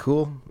thought he was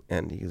cool,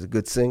 and he was a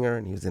good singer,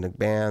 and he was in a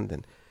band,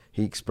 and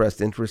he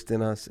expressed interest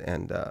in us,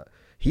 and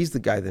he's the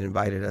guy that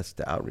invited us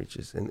to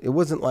outreaches. And it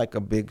wasn't like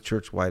a big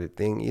church-wide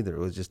thing either. It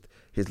was just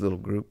his little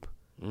group.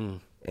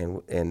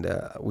 And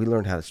we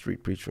learned how to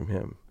street preach from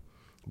him.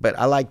 But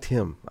I liked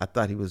him. I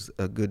thought he was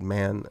a good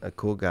man, a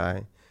cool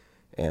guy,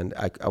 and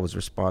I was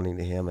responding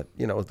to him.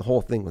 You know, the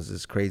whole thing was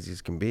as crazy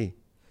as can be.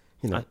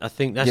 You know, I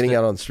think that's getting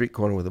out on the street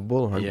corner with a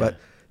bullhorn. Yeah. But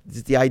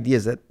the idea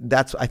is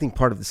that's I think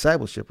part of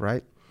discipleship,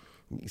 right?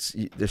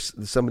 There's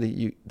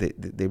somebody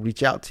they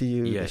reach out to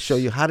you, they Yes. show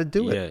you how to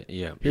do it.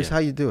 Yeah. Here's how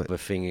you do it. The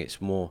thing, it's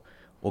more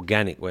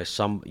organic, where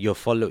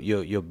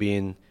you're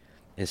being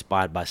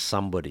inspired by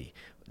somebody.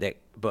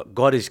 But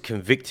God is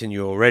convicting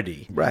you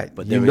already. Right.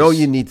 But you know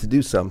you need to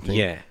do something.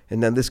 Yeah.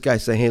 And then this guy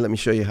saying, hey, let me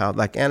show you how.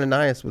 Like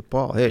Ananias with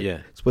Paul. Hey,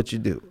 Yeah. it's what you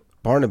do.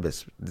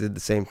 Barnabas did the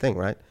same thing,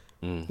 right?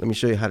 Let me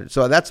show you how to.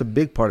 So that's a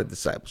big part of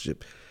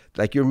discipleship.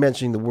 Like you're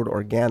mentioning the word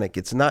organic.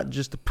 It's not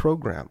just a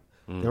program.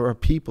 There are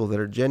people that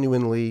are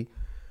genuinely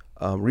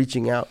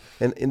reaching out.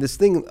 And in this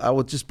thing, I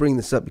will just bring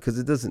this up because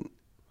it doesn't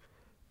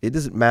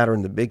matter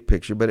in the big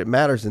picture, but it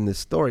matters in this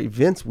story.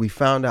 Vince, we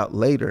found out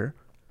later,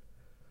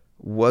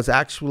 was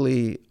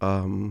actually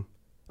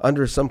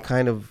under some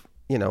kind of,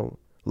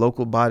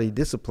 local body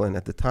discipline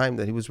at the time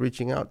that he was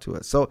reaching out to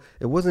us. So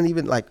it wasn't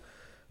even like,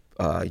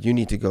 you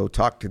need to go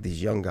talk to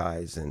these young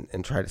guys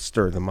and try to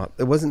stir them up.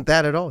 It wasn't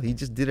that at all. He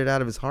just did it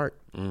out of his heart.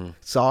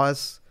 Saw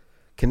us,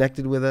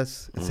 connected with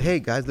us, and said, hey,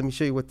 guys, let me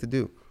show you what to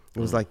do. It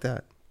was like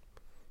that.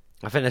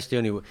 I think that's the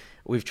only way.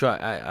 We've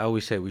tried. I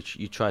always say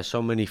you try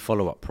so many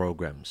follow-up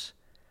programs,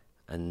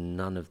 and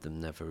none of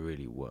them never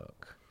really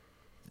work.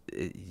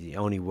 It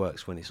only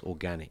works when it's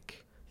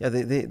organic. Yeah,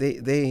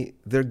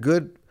 they're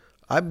good.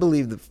 I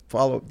believe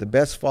the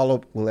best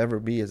follow-up will ever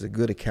be is a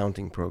good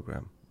accounting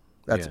program.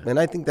 And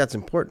I think that's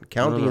important.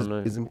 Counting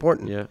is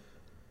important. Yeah.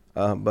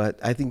 But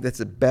I think that's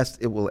the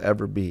best it will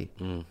ever be.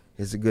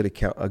 Is a good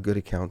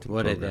accounting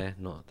What program. are there?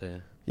 Not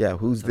there. Yeah,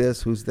 who's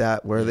this? Who's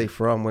that? Where are they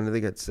from? When did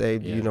they get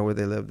saved? Do you know where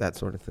they live? That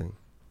sort of thing.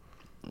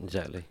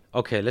 Exactly.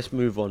 Okay, let's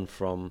move on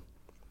from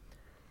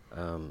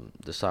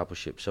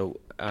discipleship. So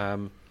a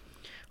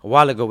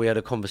while ago we had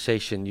a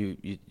conversation.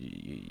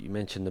 You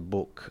mentioned the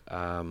book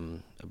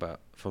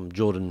from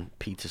Jordan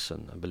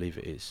Peterson, I believe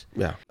it is.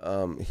 Yeah.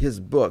 His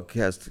book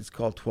it's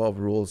called 12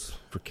 Rules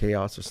for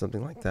Chaos or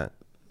something like that.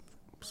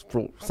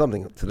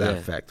 Something to that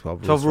effect.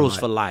 12 Rules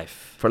for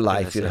Life. For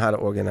life, how to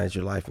organize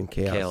your life in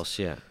chaos. Chaos,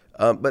 yeah.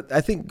 But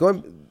I think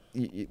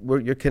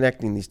you're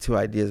connecting these two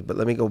ideas, but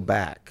let me go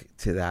back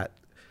to that.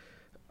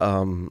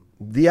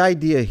 The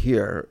idea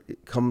here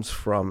comes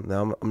from,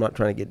 now I'm not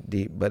trying to get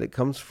deep, but it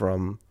comes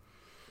from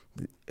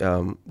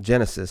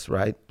Genesis,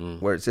 right?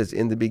 Where it says,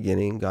 in the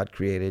beginning, God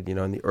created,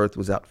 and the earth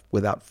was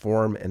without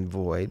form and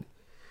void.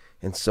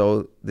 And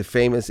so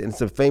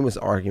it's a famous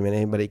argument.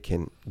 Anybody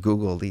can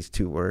Google these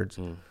two words,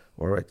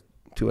 or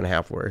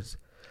 2.5 words.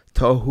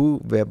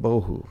 Tohu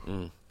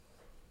vebohu.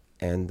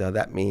 And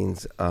that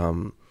means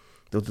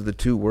those are the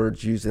two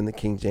words used in the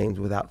King James,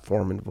 without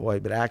form and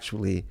void, but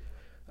actually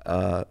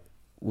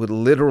would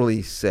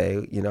literally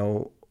say,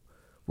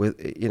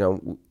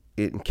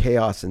 in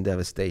chaos and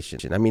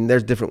devastation. I mean,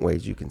 there's different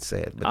ways you can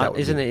say it, but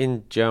Isn't it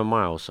in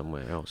Jeremiah or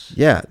somewhere else?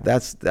 Yeah,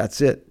 that's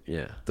it.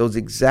 Yeah, those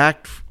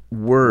exact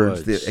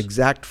words, the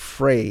exact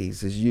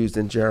phrase is used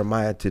in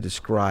Jeremiah to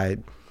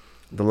describe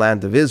the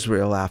land of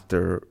Israel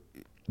after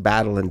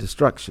battle and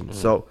destruction.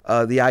 So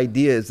the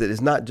idea is that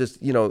it's not just,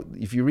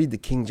 if you read the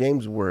King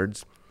James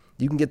words,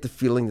 you can get the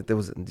feeling that there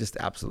was just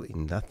absolutely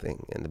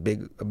nothing and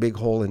a big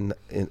hole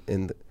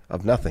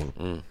of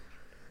nothing.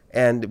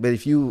 But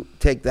if you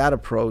take that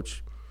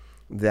approach,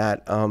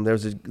 that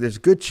there's a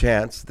good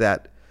chance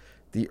that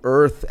the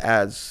earth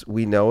as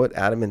we know it,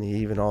 Adam and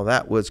Eve and all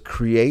that, was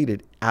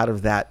created out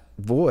of that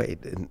void,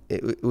 and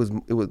it was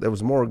there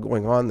was more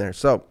going on there.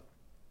 So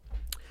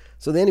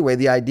anyway,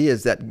 the idea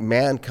is that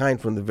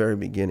mankind from the very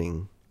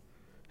beginning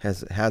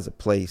has a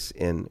place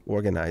in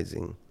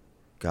organizing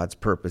God's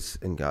purpose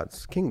in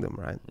God's kingdom,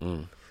 right?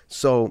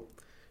 So,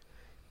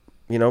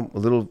 a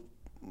little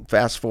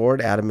fast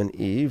forward, Adam and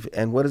Eve,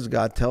 and what does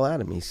God tell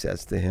Adam? He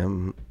says to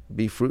him,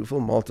 be fruitful,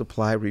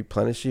 multiply,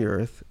 replenish the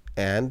earth,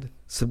 and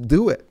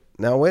subdue it.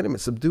 Now, wait a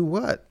minute, subdue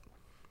what?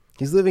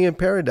 He's living in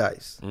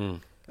paradise.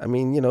 I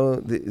mean,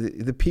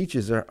 the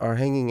peaches are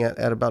hanging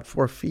at about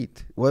 4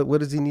 feet. What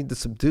does he need to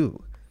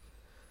subdue?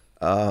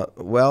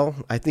 Well,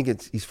 I think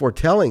he's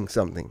foretelling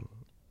something,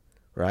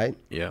 right?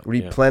 Yeah.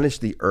 Replenish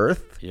the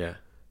earth. Yeah.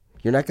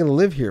 You're not going to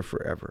live here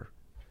forever,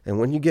 and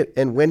when you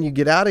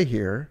get out of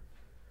here,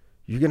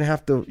 you're going to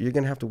have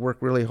to work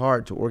really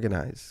hard to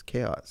organize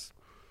chaos.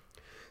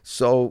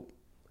 So,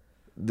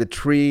 the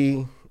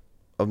tree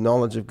of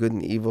knowledge of good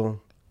and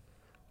evil,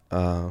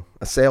 a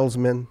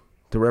salesman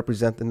to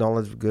represent the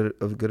knowledge of good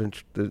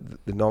and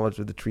the knowledge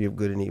of the tree of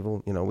good and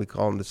evil. We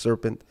call him the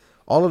serpent.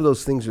 All of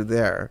those things are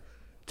there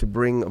to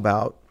bring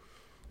about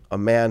a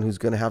man who's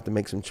going to have to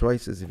make some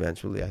choices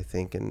eventually, I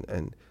think,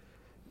 and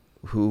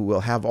who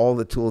will have all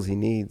the tools he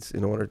needs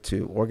in order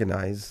to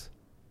organize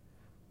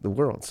the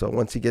world. So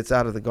once he gets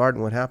out of the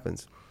garden, what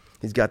happens?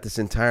 He's got this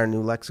entire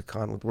new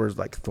lexicon with words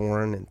like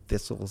thorn and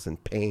thistles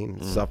and pain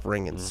and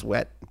suffering and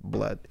sweat, and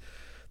blood.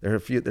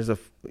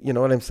 You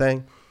know what I'm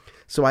saying?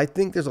 So I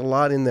think there's a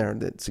lot in there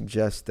that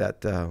suggests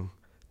that,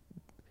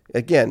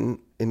 again,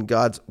 in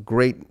God's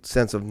great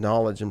sense of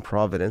knowledge and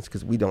providence,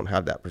 because we don't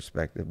have that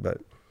perspective, but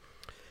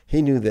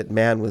he knew that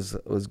man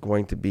was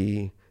going to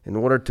be,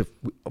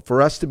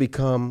 for us to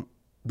become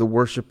the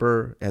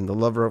worshiper and the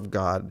lover of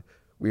God,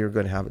 we are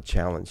going to have a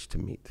challenge to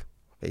meet,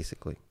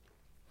 basically.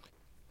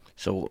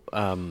 So,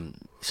 all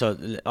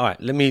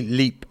right, let me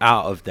leap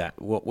out of that.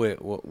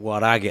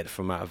 What I get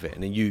from out of it,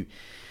 and then you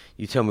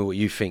tell me what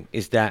you think.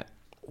 Is that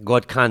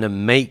God kind of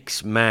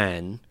makes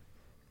man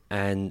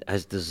and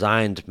has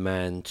designed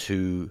man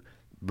to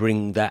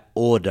bring that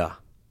order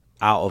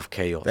out of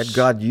chaos. That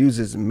God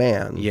uses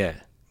man. Yeah.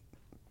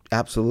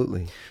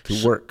 Absolutely.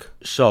 To work.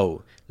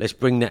 So let's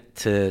bring that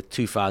to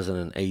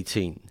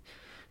 2018.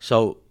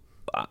 So,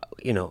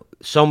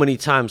 so many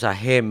times I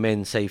hear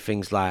men say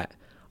things like,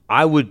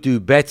 I would do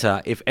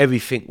better if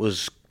everything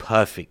was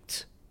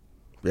perfect.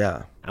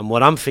 Yeah. And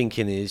what I'm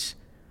thinking is,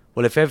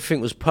 well, if everything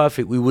was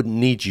perfect, we wouldn't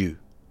need you.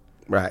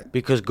 Right.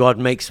 Because God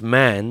makes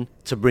man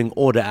to bring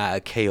order out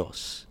of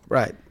chaos.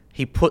 Right.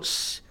 He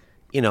puts,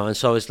 and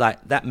so it's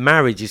like that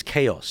marriage is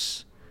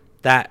chaos.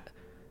 That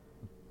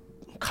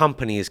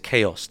company is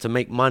chaos. To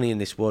make money in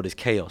this world is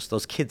chaos.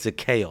 Those kids are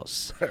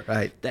chaos.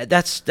 Right.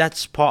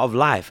 That's part of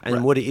life. And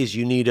Right. what it is,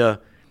 you need a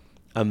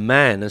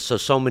man. And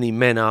so many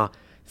men are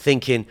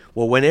thinking,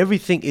 well, when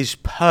everything is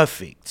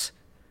perfect,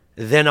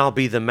 then I'll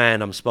be the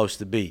man I'm supposed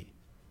to be.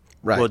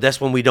 Right. Well,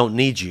 that's when we don't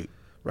need you.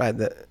 Right.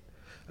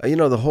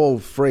 The whole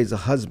phrase "a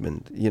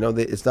husband."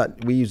 It's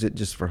not. We use it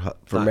just for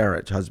Right.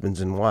 marriage,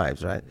 husbands and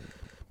wives, right?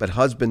 But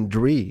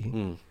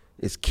husbandry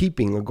is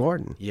keeping a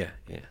garden. Yeah.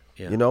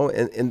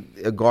 And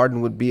a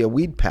garden would be a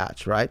weed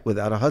patch, right?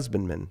 Without a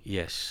husbandman,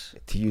 Yes.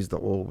 to use the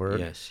old word.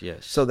 Yes.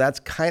 So that's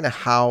kind of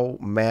how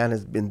man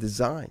has been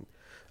designed.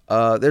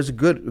 There's a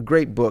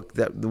great book,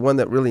 the one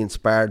that really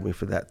inspired me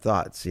for that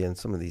thought. See, and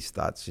some of these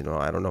thoughts,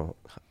 I don't know,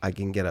 I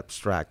can get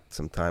abstract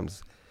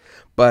sometimes,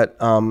 but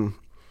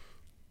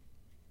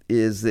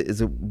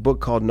is a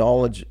book called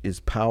 "Knowledge is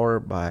Power"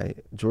 by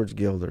George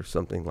Guild or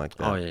something like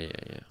that. Oh yeah.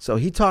 So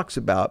he talks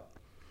about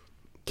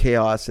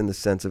chaos in the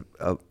sense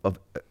of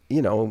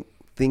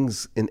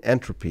things in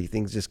entropy,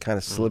 things just kind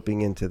of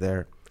slipping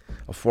into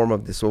a form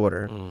of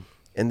disorder,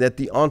 and that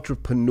the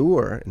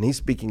entrepreneur, and he's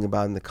speaking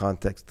about in the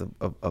context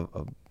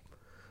of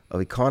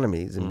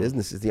economies and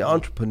businesses, the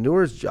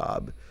entrepreneur's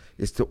job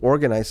is to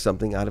organize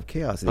something out of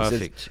chaos. And he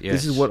Perfect. says, Yes.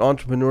 this is what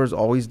entrepreneurs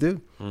always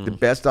do. The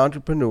best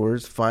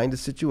entrepreneurs find a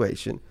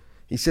situation.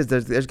 He says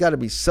there's got to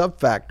be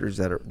sub-factors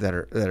that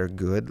are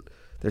good.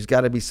 There's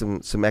got to be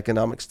some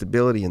economic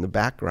stability in the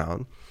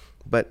background.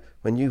 But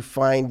when you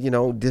find,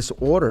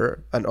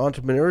 disorder, an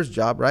entrepreneur's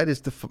job, right,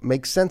 is to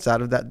make sense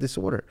out of that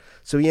disorder.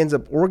 So he ends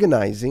up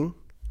organizing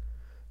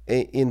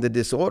in the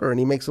disorder, and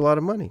he makes a lot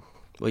of money.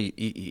 Well,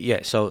 yeah.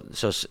 So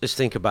let's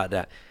think about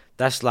that.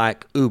 That's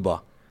like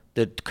Uber.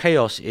 The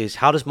chaos is,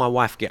 how does my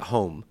wife get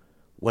home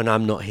when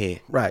I'm not here?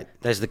 Right.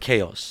 There's the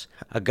chaos.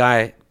 A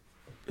guy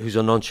who's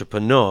an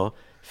entrepreneur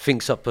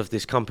thinks up of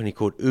this company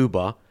called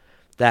Uber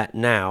that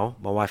now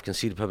my wife can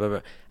see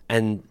the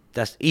and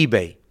that's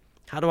eBay.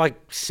 How do I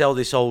sell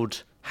this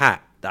old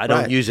hat that I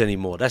don't use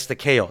anymore? That's the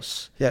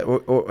chaos. Yeah,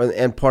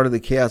 and part of the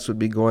chaos would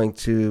be going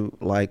to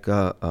like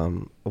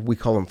we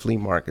call them flea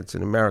markets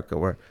in America,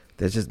 where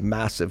there's just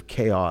massive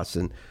chaos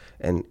and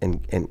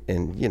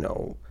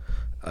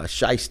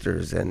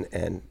shysters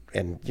and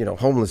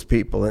homeless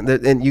people,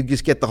 and you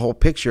just get the whole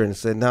picture and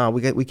say, no,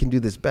 we can do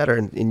this better,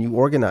 and you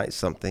organize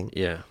something.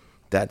 Yeah.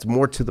 That's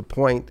more to the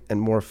point and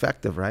more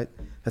effective, right?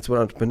 That's what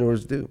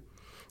entrepreneurs do.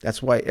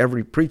 That's why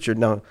every preacher.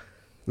 Now,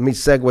 let me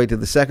segue to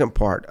the second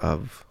part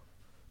of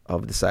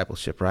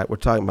discipleship, right? We're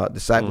talking about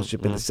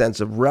discipleship in the sense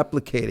of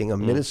replicating a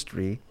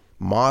ministry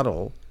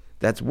model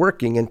that's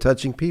working and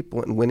touching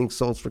people and winning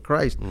souls for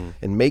Christ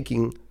and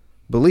making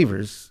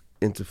believers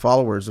into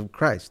followers of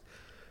Christ.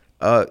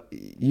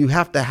 You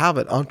have to have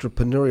an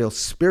entrepreneurial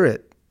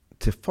spirit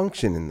to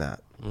function in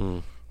that.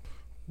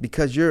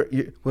 Because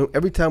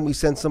every time we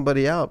send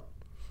somebody out,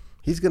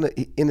 he's going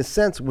to, in a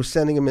sense, we're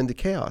sending him into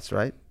chaos,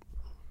 right?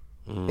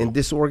 In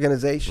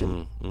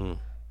disorganization.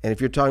 And if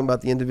you're talking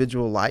about the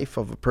individual life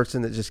of a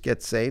person that just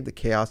gets saved, the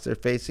chaos they're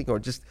facing, or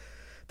just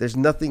there's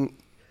nothing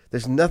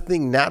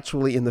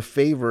naturally in the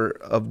favor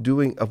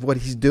of what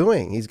he's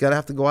doing. He's got to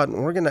have to go out and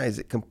organize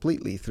it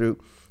completely through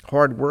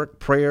hard work,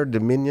 prayer,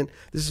 dominion.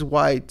 This is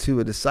why, to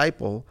a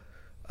disciple,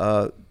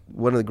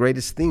 one of the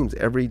greatest themes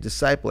every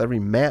disciple, every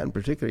man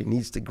particularly,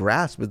 needs to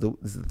grasp is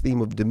the theme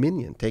of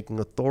dominion, taking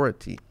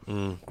authority,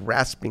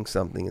 grasping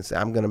something and say,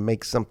 I'm going to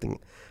make something.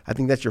 I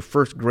think that's your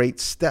first great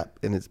step,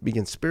 and it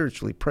begins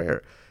spiritually,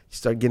 prayer. You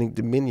start getting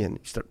dominion,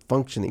 you start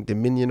functioning,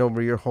 dominion over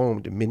your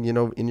home,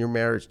 dominion in your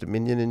marriage,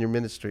 dominion in your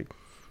ministry.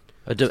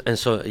 And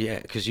so,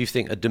 because you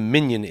think a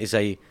dominion is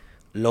a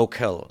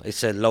locale.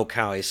 It's a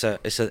locale.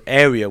 It's an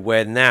area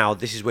where now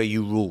this is where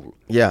you rule.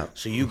 Yeah.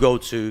 So you go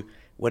to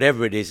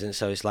whatever it is, and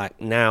so it's like,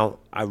 now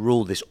I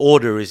rule this.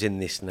 Order is in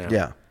this now.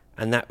 Yeah.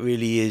 And that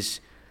really is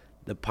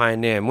the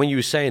pioneer. And when you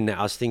were saying that,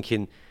 I was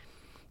thinking,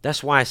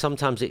 that's why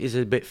sometimes it is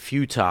a bit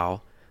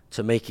futile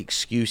to make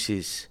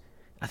excuses.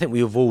 I think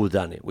we've all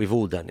done it.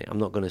 I'm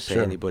not going to say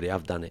anybody,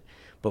 I've done it.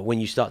 But when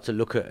you start to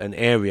look at an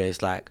area,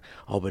 it's like,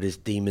 oh, but there's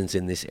demons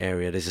in this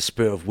area. There's a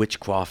spirit of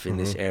witchcraft in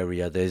this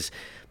area. There's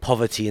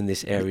poverty in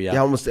this area.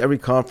 Yeah, almost every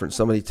conference,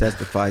 somebody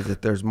testifies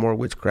that there's more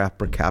witchcraft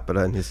per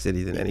capita in his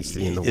city than any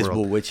city in the There's world.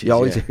 more witches, you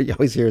always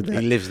hear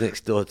that. He lives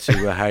next door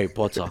to Harry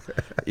Potter.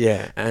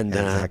 Yeah, and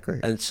Exactly.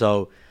 And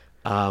so,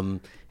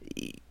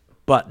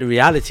 but the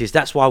reality is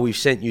that's why we've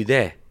sent you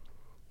there.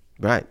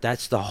 Right.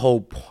 That's the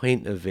whole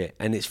point of it.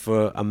 And it's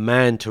for a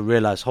man to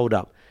realize, hold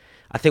up.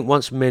 I think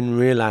once men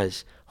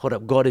realize, hold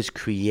up, God has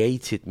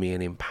created me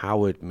and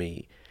empowered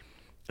me,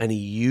 and he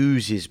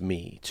uses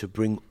me to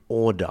bring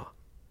order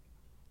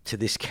to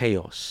this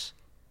chaos.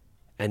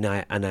 And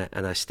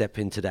I step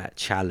into that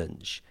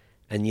challenge.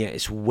 And yet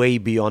it's way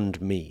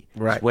beyond me.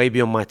 Right. It's way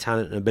beyond my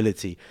talent and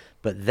ability.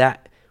 But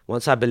that,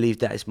 once I believe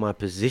that is my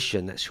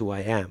position, that's who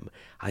I am,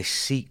 I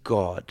seek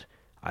God.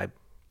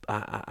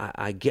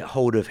 I get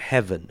hold of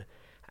heaven,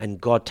 and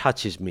God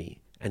touches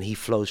me and he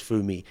flows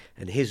through me,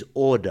 and his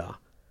order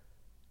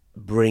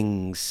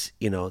brings,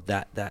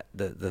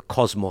 the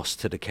cosmos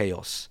to the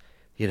chaos.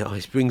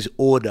 It brings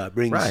order,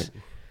 brings... Right.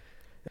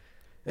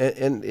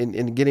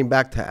 And getting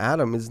back to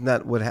Adam, isn't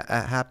that what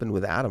happened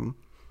with Adam?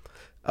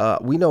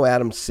 We know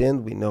Adam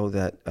sinned. We know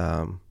that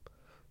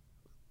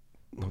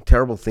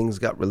terrible things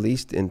got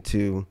released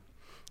into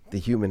the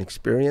human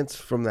experience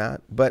from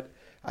that. But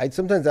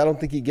sometimes I don't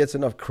think he gets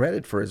enough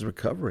credit for his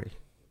recovery.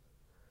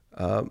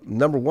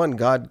 Number one,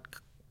 God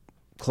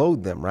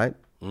clothed them, right?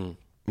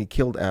 He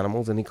killed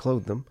animals and he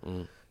clothed them.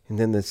 And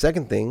then the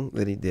second thing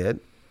that he did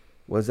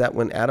was that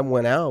when Adam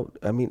went out,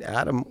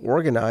 Adam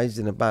organized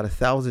in about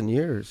 1,000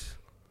 years.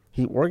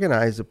 He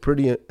organized a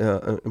pretty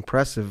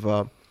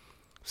impressive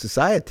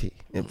society,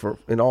 and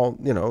in all,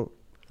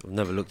 I've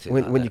never looked at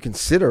when you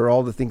consider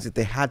all the things that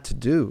they had to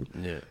do.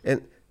 Yeah.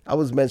 And I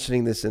was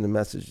mentioning this in a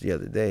message the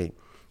other day.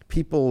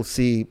 People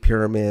see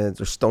pyramids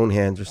or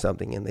Stonehenge or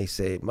something, and they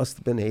say it must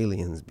have been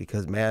aliens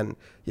because man,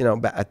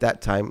 at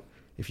that time,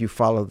 if you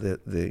follow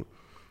the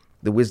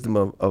wisdom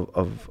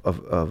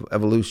of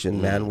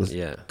evolution, man was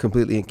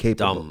completely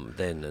incapable. Dumb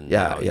then,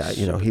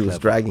 and he was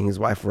dragging his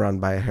wife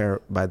around by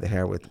the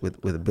hair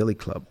with a billy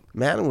club.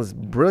 Man was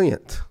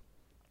brilliant,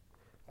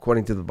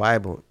 according to the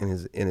Bible, in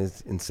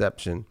his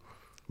inception,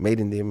 made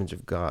in the image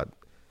of God.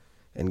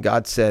 And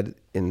God said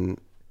in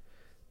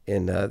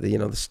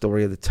the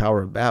story of the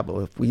Tower of Babel,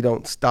 if we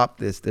don't stop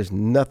this, there's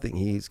nothing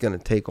he's going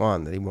to take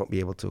on that he won't be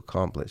able to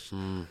accomplish.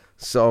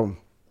 So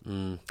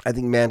I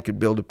think man could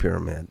build a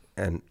pyramid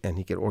and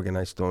he could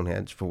organize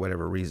Stonehenge for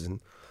whatever reason.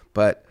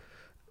 But,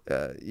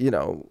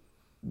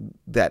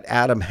 that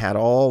Adam had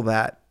all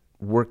that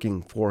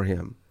working for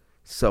him.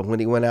 So when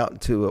he went out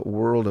into a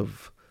world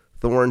of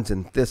thorns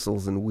and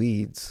thistles and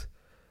weeds,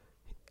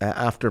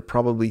 after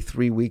probably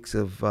 3 weeks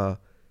of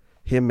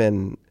him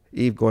and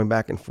Eve going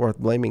back and forth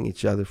blaming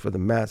each other for the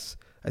mess,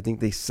 I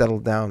think they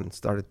settled down and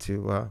started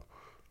to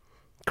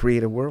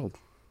create a world,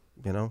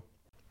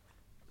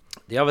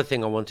 The other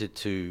thing I wanted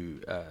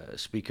to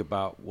speak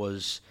about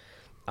was,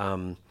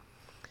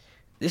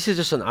 this is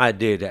just an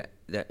idea that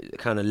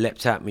kind of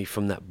leapt at me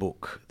from that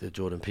book, the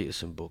Jordan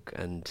Peterson book,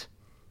 and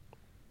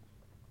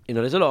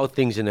there's a lot of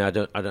things in there I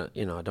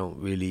don't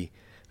really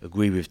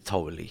agree with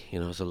totally.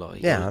 There's a lot.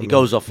 He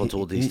goes off onto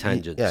all these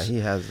tangents. He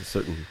has a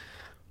certain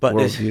but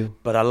worldview.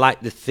 But I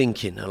like the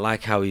thinking. I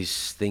like how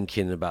he's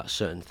thinking about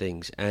certain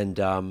things. And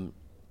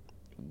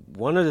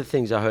one of the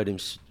things I heard him,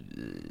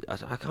 I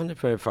can't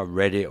remember if I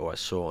read it or I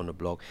saw it on a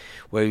blog,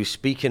 where he was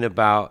speaking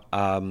about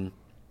Cain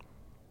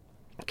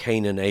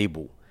and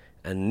Abel.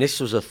 And this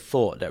was a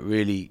thought that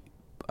really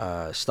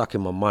stuck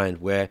in my mind,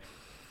 where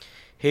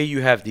here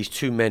you have these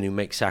two men who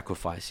make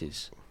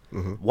sacrifices.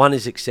 Mm-hmm. One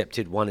is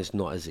accepted, one is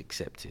not as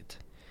accepted.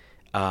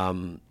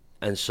 And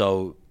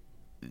so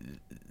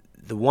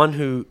the one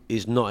who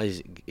is not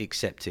as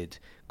accepted,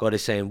 God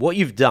is saying, what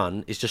you've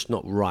done is just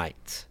not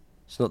right.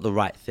 It's not the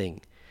right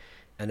thing.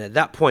 And at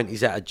that point,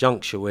 he's at a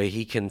juncture where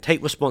he can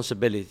take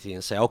responsibility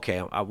and say, okay,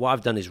 what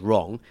I've done is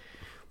wrong.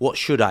 What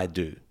should I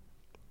do?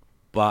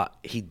 But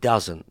he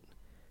doesn't.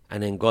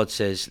 And then God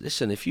says,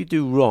 listen, if you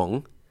do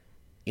wrong,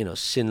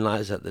 sin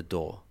lies at the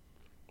door.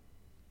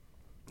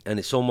 And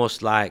it's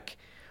almost like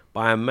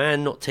by a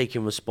man not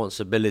taking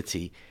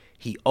responsibility,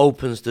 he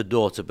opens the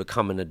door to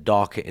becoming a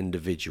darker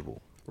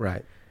individual.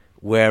 Right.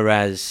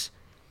 Whereas,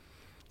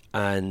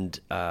 and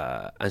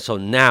so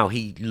now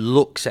he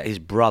looks at his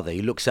brother,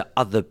 he looks at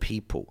other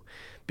people.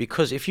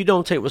 Because if you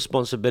don't take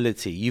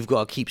responsibility, you've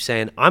got to keep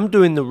saying, I'm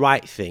doing the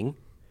right thing,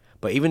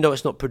 but even though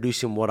it's not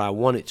producing what I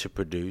want it to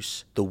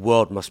produce, the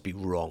world must be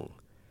wrong.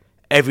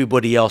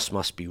 Everybody else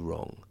must be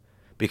wrong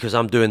because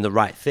I'm doing the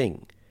right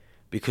thing.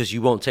 Because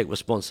you won't take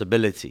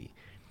responsibility,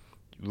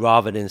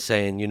 rather than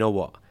saying, you know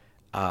what,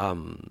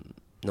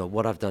 no,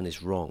 what I've done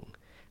is wrong.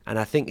 And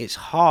I think it's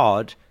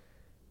hard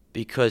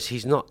because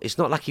it's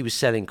not like he was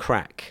selling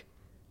crack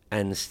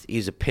and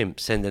he's a pimp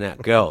sending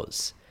out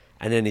girls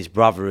and then his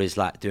brother is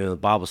like doing a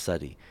Bible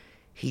study.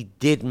 He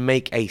did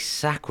make a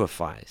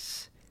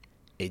sacrifice.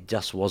 It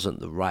just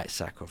wasn't the right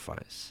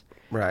sacrifice.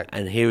 Right.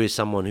 And here is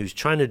someone who's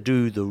trying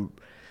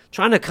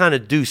to kind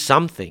of do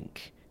something,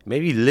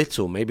 maybe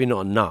little, maybe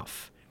not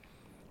enough.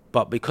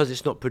 But because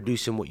it's not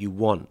producing what you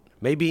want,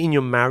 maybe in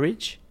your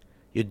marriage,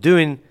 you're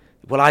doing,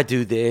 well, I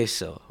do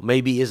this, or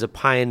maybe as a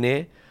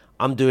pioneer,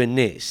 I'm doing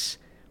this.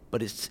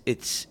 But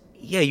it's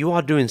you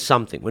are doing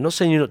something. We're not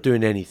saying you're not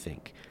doing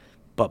anything.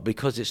 But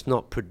because it's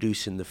not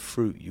producing the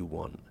fruit you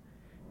want,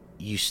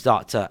 you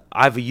start to,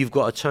 either you've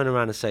got to turn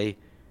around and say,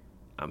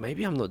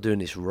 maybe I'm not doing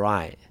this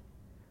right.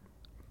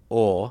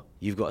 Or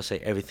you've got to say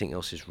everything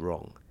else is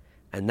wrong.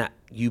 And that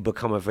you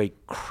become a very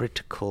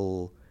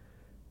critical,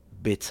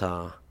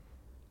 bitter,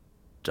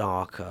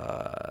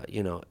 darker,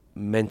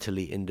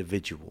 mentally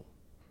individual.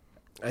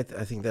 I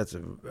think that's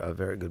a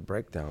very good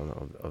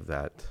breakdown of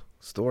that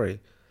story.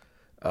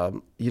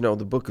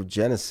 The book of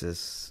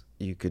Genesis,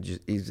 you could just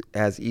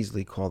as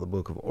easily call the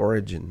book of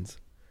origins.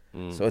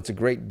 So it's a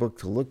great book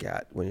to look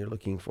at when you're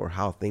looking for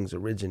how things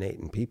originate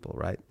in people,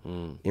 right?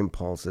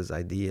 Impulses,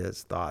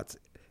 ideas, thoughts,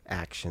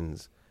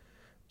 actions.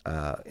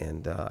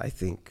 And I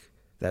think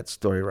that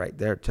story right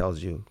there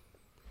tells you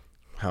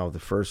how the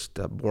first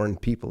born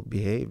people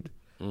behaved.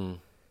 Mm.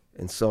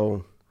 And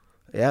so,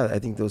 yeah, I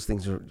think those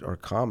things are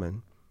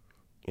common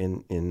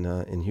in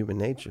human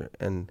nature.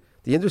 And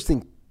the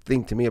interesting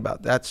thing to me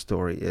about that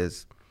story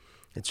is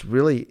it's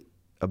really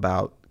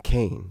about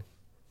Cain.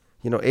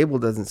 Abel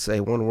doesn't say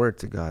one word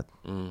to God.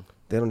 Mm.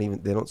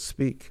 They don't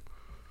speak.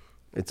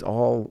 It's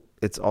all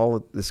a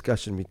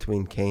discussion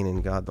between Cain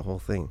and God, the whole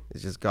thing.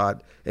 It's just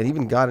God, and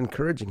even God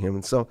encouraging him.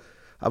 And so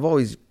I've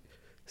always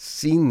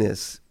seen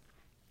this,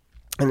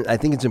 and I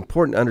think it's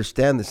important to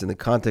understand this in the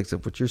context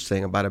of what you're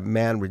saying about a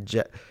man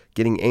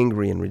getting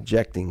angry and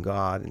rejecting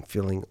God and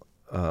feeling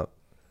a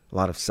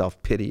lot of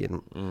self-pity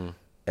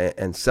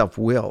and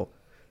self-will,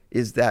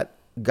 is that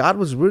God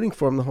was rooting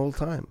for him the whole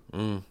time.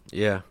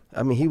 Yeah.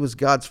 I mean, he was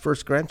God's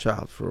first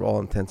grandchild for all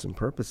intents and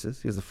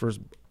purposes. He was the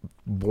first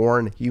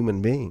born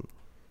human being.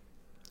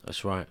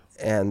 That's right.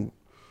 And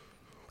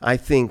I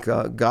think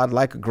God,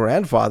 like a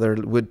grandfather,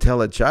 would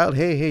tell a child,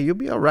 "Hey, you'll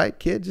be all right,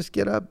 kid. Just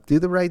get up, do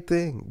the right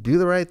thing. Do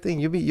the right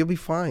thing. You'll be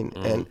fine."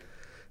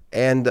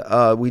 And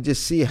we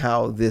just see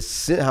how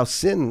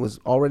sin was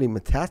already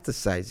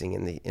metastasizing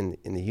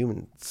in the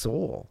human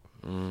soul,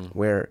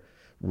 where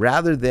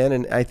rather than,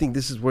 and I think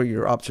this is where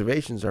your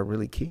observations are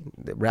really key.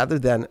 Rather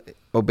than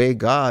obey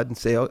God and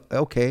say,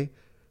 "Okay,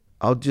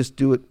 I'll just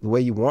do it the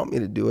way you want me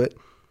to do it,"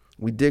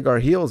 we dig our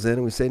heels in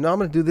and we say, "No, I'm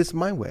going to do this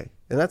my way."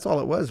 And that's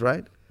all it was,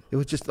 right? It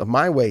was just a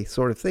my way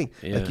sort of thing.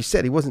 Yeah. Like you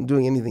said, he wasn't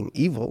doing anything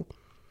evil.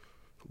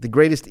 The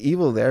greatest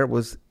evil there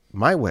was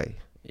my way.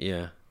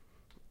 Yeah.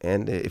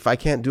 And if I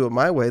can't do it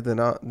my way, then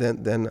I'm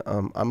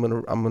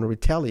gonna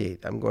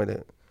retaliate. I'm going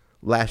to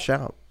lash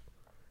out,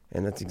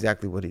 and that's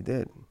exactly what he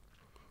did,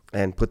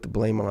 and put the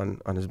blame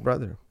on his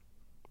brother.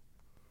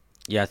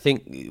 Yeah, I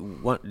think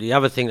the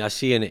other thing I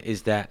see in it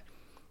is that,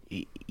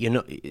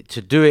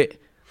 to do it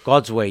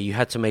God's way, you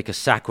had to make a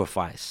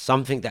sacrifice,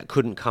 something that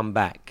couldn't come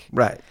back.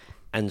 Right.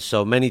 And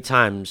so many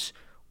times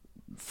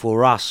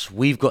for us,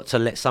 we've got to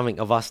let something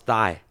of us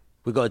die.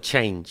 We've got to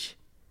change.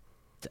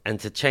 And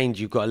to change,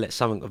 you've got to let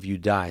something of you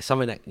die.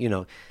 Something that,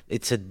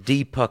 it's a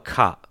deeper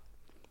cut,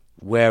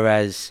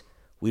 whereas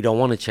we don't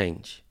want to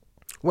change.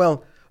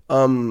 Well,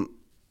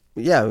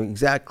 yeah,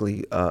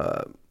 exactly.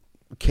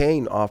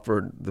 Cain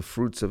offered the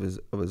fruits of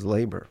his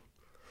labor.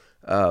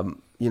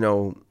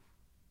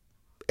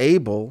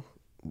 Abel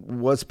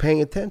was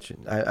paying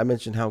attention. I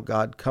mentioned how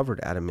God covered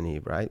Adam and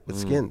Eve, right, with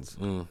skins.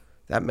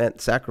 That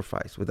meant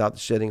sacrifice. Without the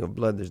shedding of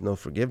blood, there's no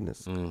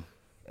forgiveness.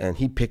 And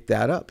he picked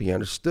that up. He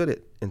understood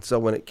it. And so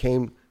when it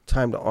came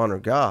time to honor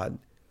God,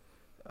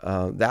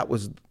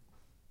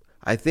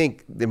 I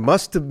think there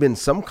must have been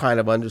some kind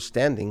of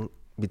understanding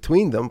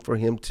between them for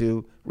him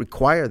to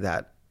require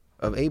that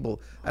of Abel.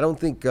 I don't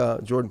think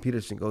Jordan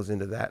Peterson goes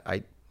into that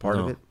part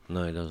of it.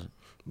 No, he doesn't.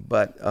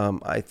 But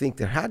I think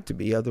there had to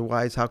be.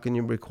 Otherwise, how can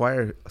you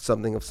require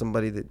something of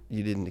somebody that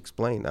you didn't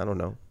explain? I don't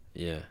know.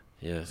 Yeah.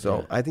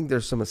 So I think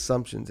there's some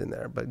assumptions in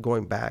there. But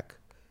going back,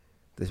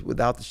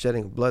 without the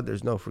shedding of blood,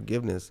 there's no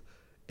forgiveness.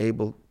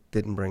 Abel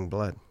didn't bring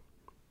blood.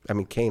 I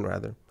mean, Cain,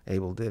 rather.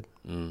 Abel did.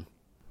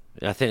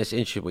 I think it's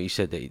interesting what you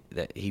said,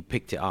 that he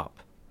picked it up.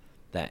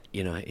 That,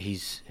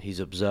 he's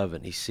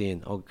observant. He's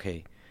seeing,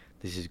 okay,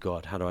 this is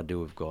God. How do I deal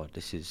with God?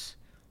 This is...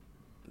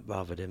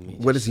 rather than me.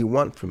 What does he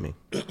want from me?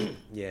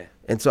 Yeah.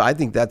 And so I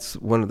think that's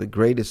one of the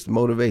greatest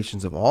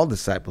motivations of all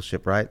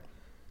discipleship, right?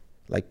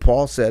 Like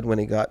Paul said when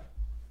he got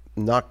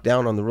knocked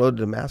down on the road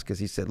to Damascus,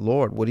 he said,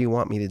 "Lord, what do you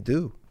want me to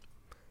do?"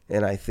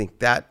 And I think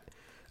that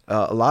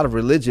a lot of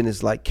religion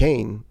is like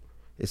Cain.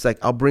 It's like,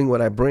 I'll bring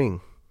what I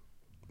bring,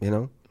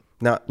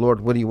 not,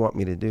 "Lord, what do you want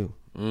me to do?"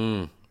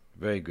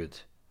 Very good.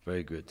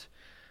 Very good.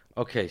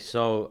 Okay,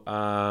 so,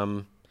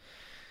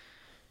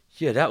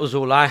 that was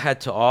all I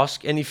had to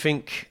ask.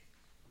 Anything...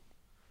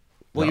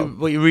 What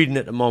are you reading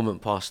at the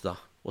moment, Pastor?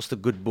 What's the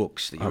good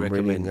books that you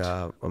recommend?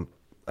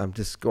 I'm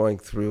just going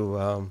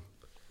through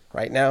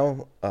right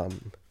now.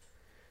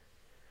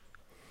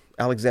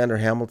 Alexander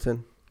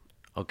Hamilton.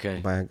 Okay.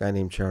 By a guy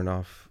named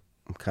Chernoff.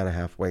 I'm kind of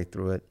halfway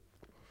through it.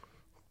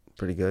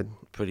 Pretty good.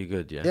 Pretty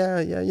good, yeah.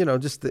 Yeah.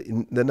 Just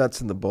the nuts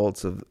and the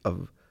bolts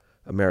of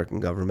American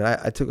government.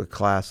 I took a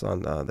class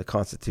on the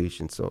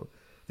Constitution, so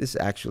this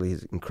actually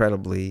is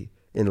incredibly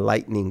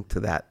enlightening to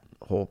that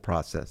whole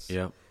process.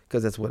 Yeah.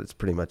 Because that's what it's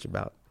pretty much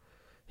about.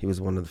 He was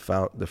one of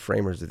the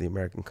framers of the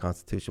American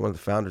Constitution, one of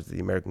the founders of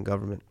the American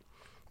government,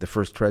 the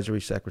first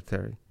Treasury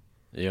Secretary.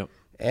 Yep.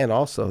 And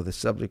also the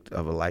subject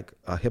of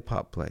a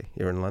hip-hop play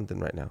here in London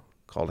right now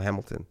called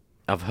Hamilton.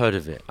 I've heard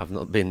of it. I've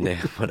not been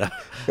there, but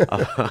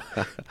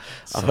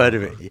I've heard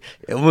of it.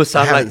 It almost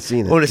sounded like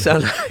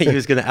he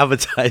was going to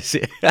advertise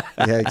it.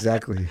 Yeah,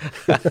 exactly.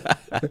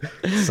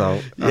 So,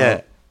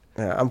 yeah,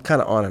 I'm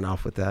kind of on and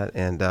off with that,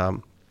 and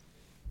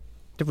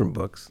different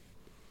books.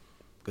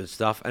 Good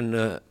stuff. And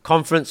the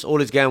conference, all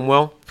is going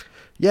well?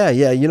 Yeah.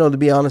 To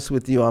be honest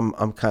with you,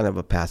 I'm kind of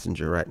a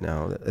passenger right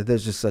now.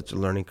 There's just such a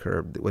learning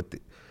curve. What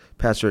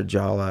Pastor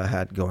Ajala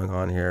had going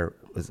on here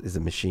is a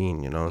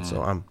machine, and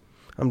so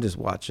I'm just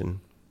watching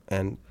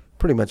and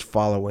pretty much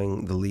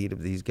following the lead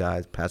of these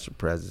guys. Pastor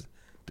Prez is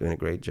doing a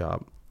great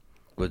job.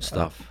 Good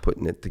stuff.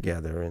 Putting it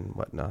together and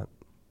whatnot.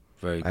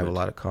 Very good. I have a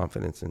lot of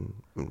confidence in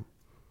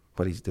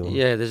what he's doing.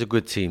 Yeah, there's a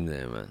good team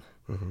there, man.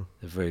 Mm-hmm.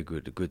 They're very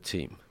good, a good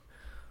team.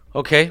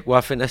 Okay, well,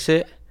 I think that's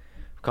it.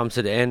 Come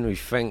to the end.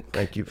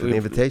 Thank you for the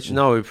invitation.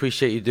 No, we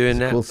appreciate you doing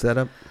that. Cool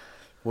setup.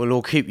 We'll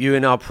all keep you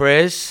in our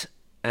prayers.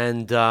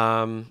 And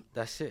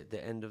that's it,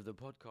 the end of the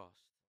podcast.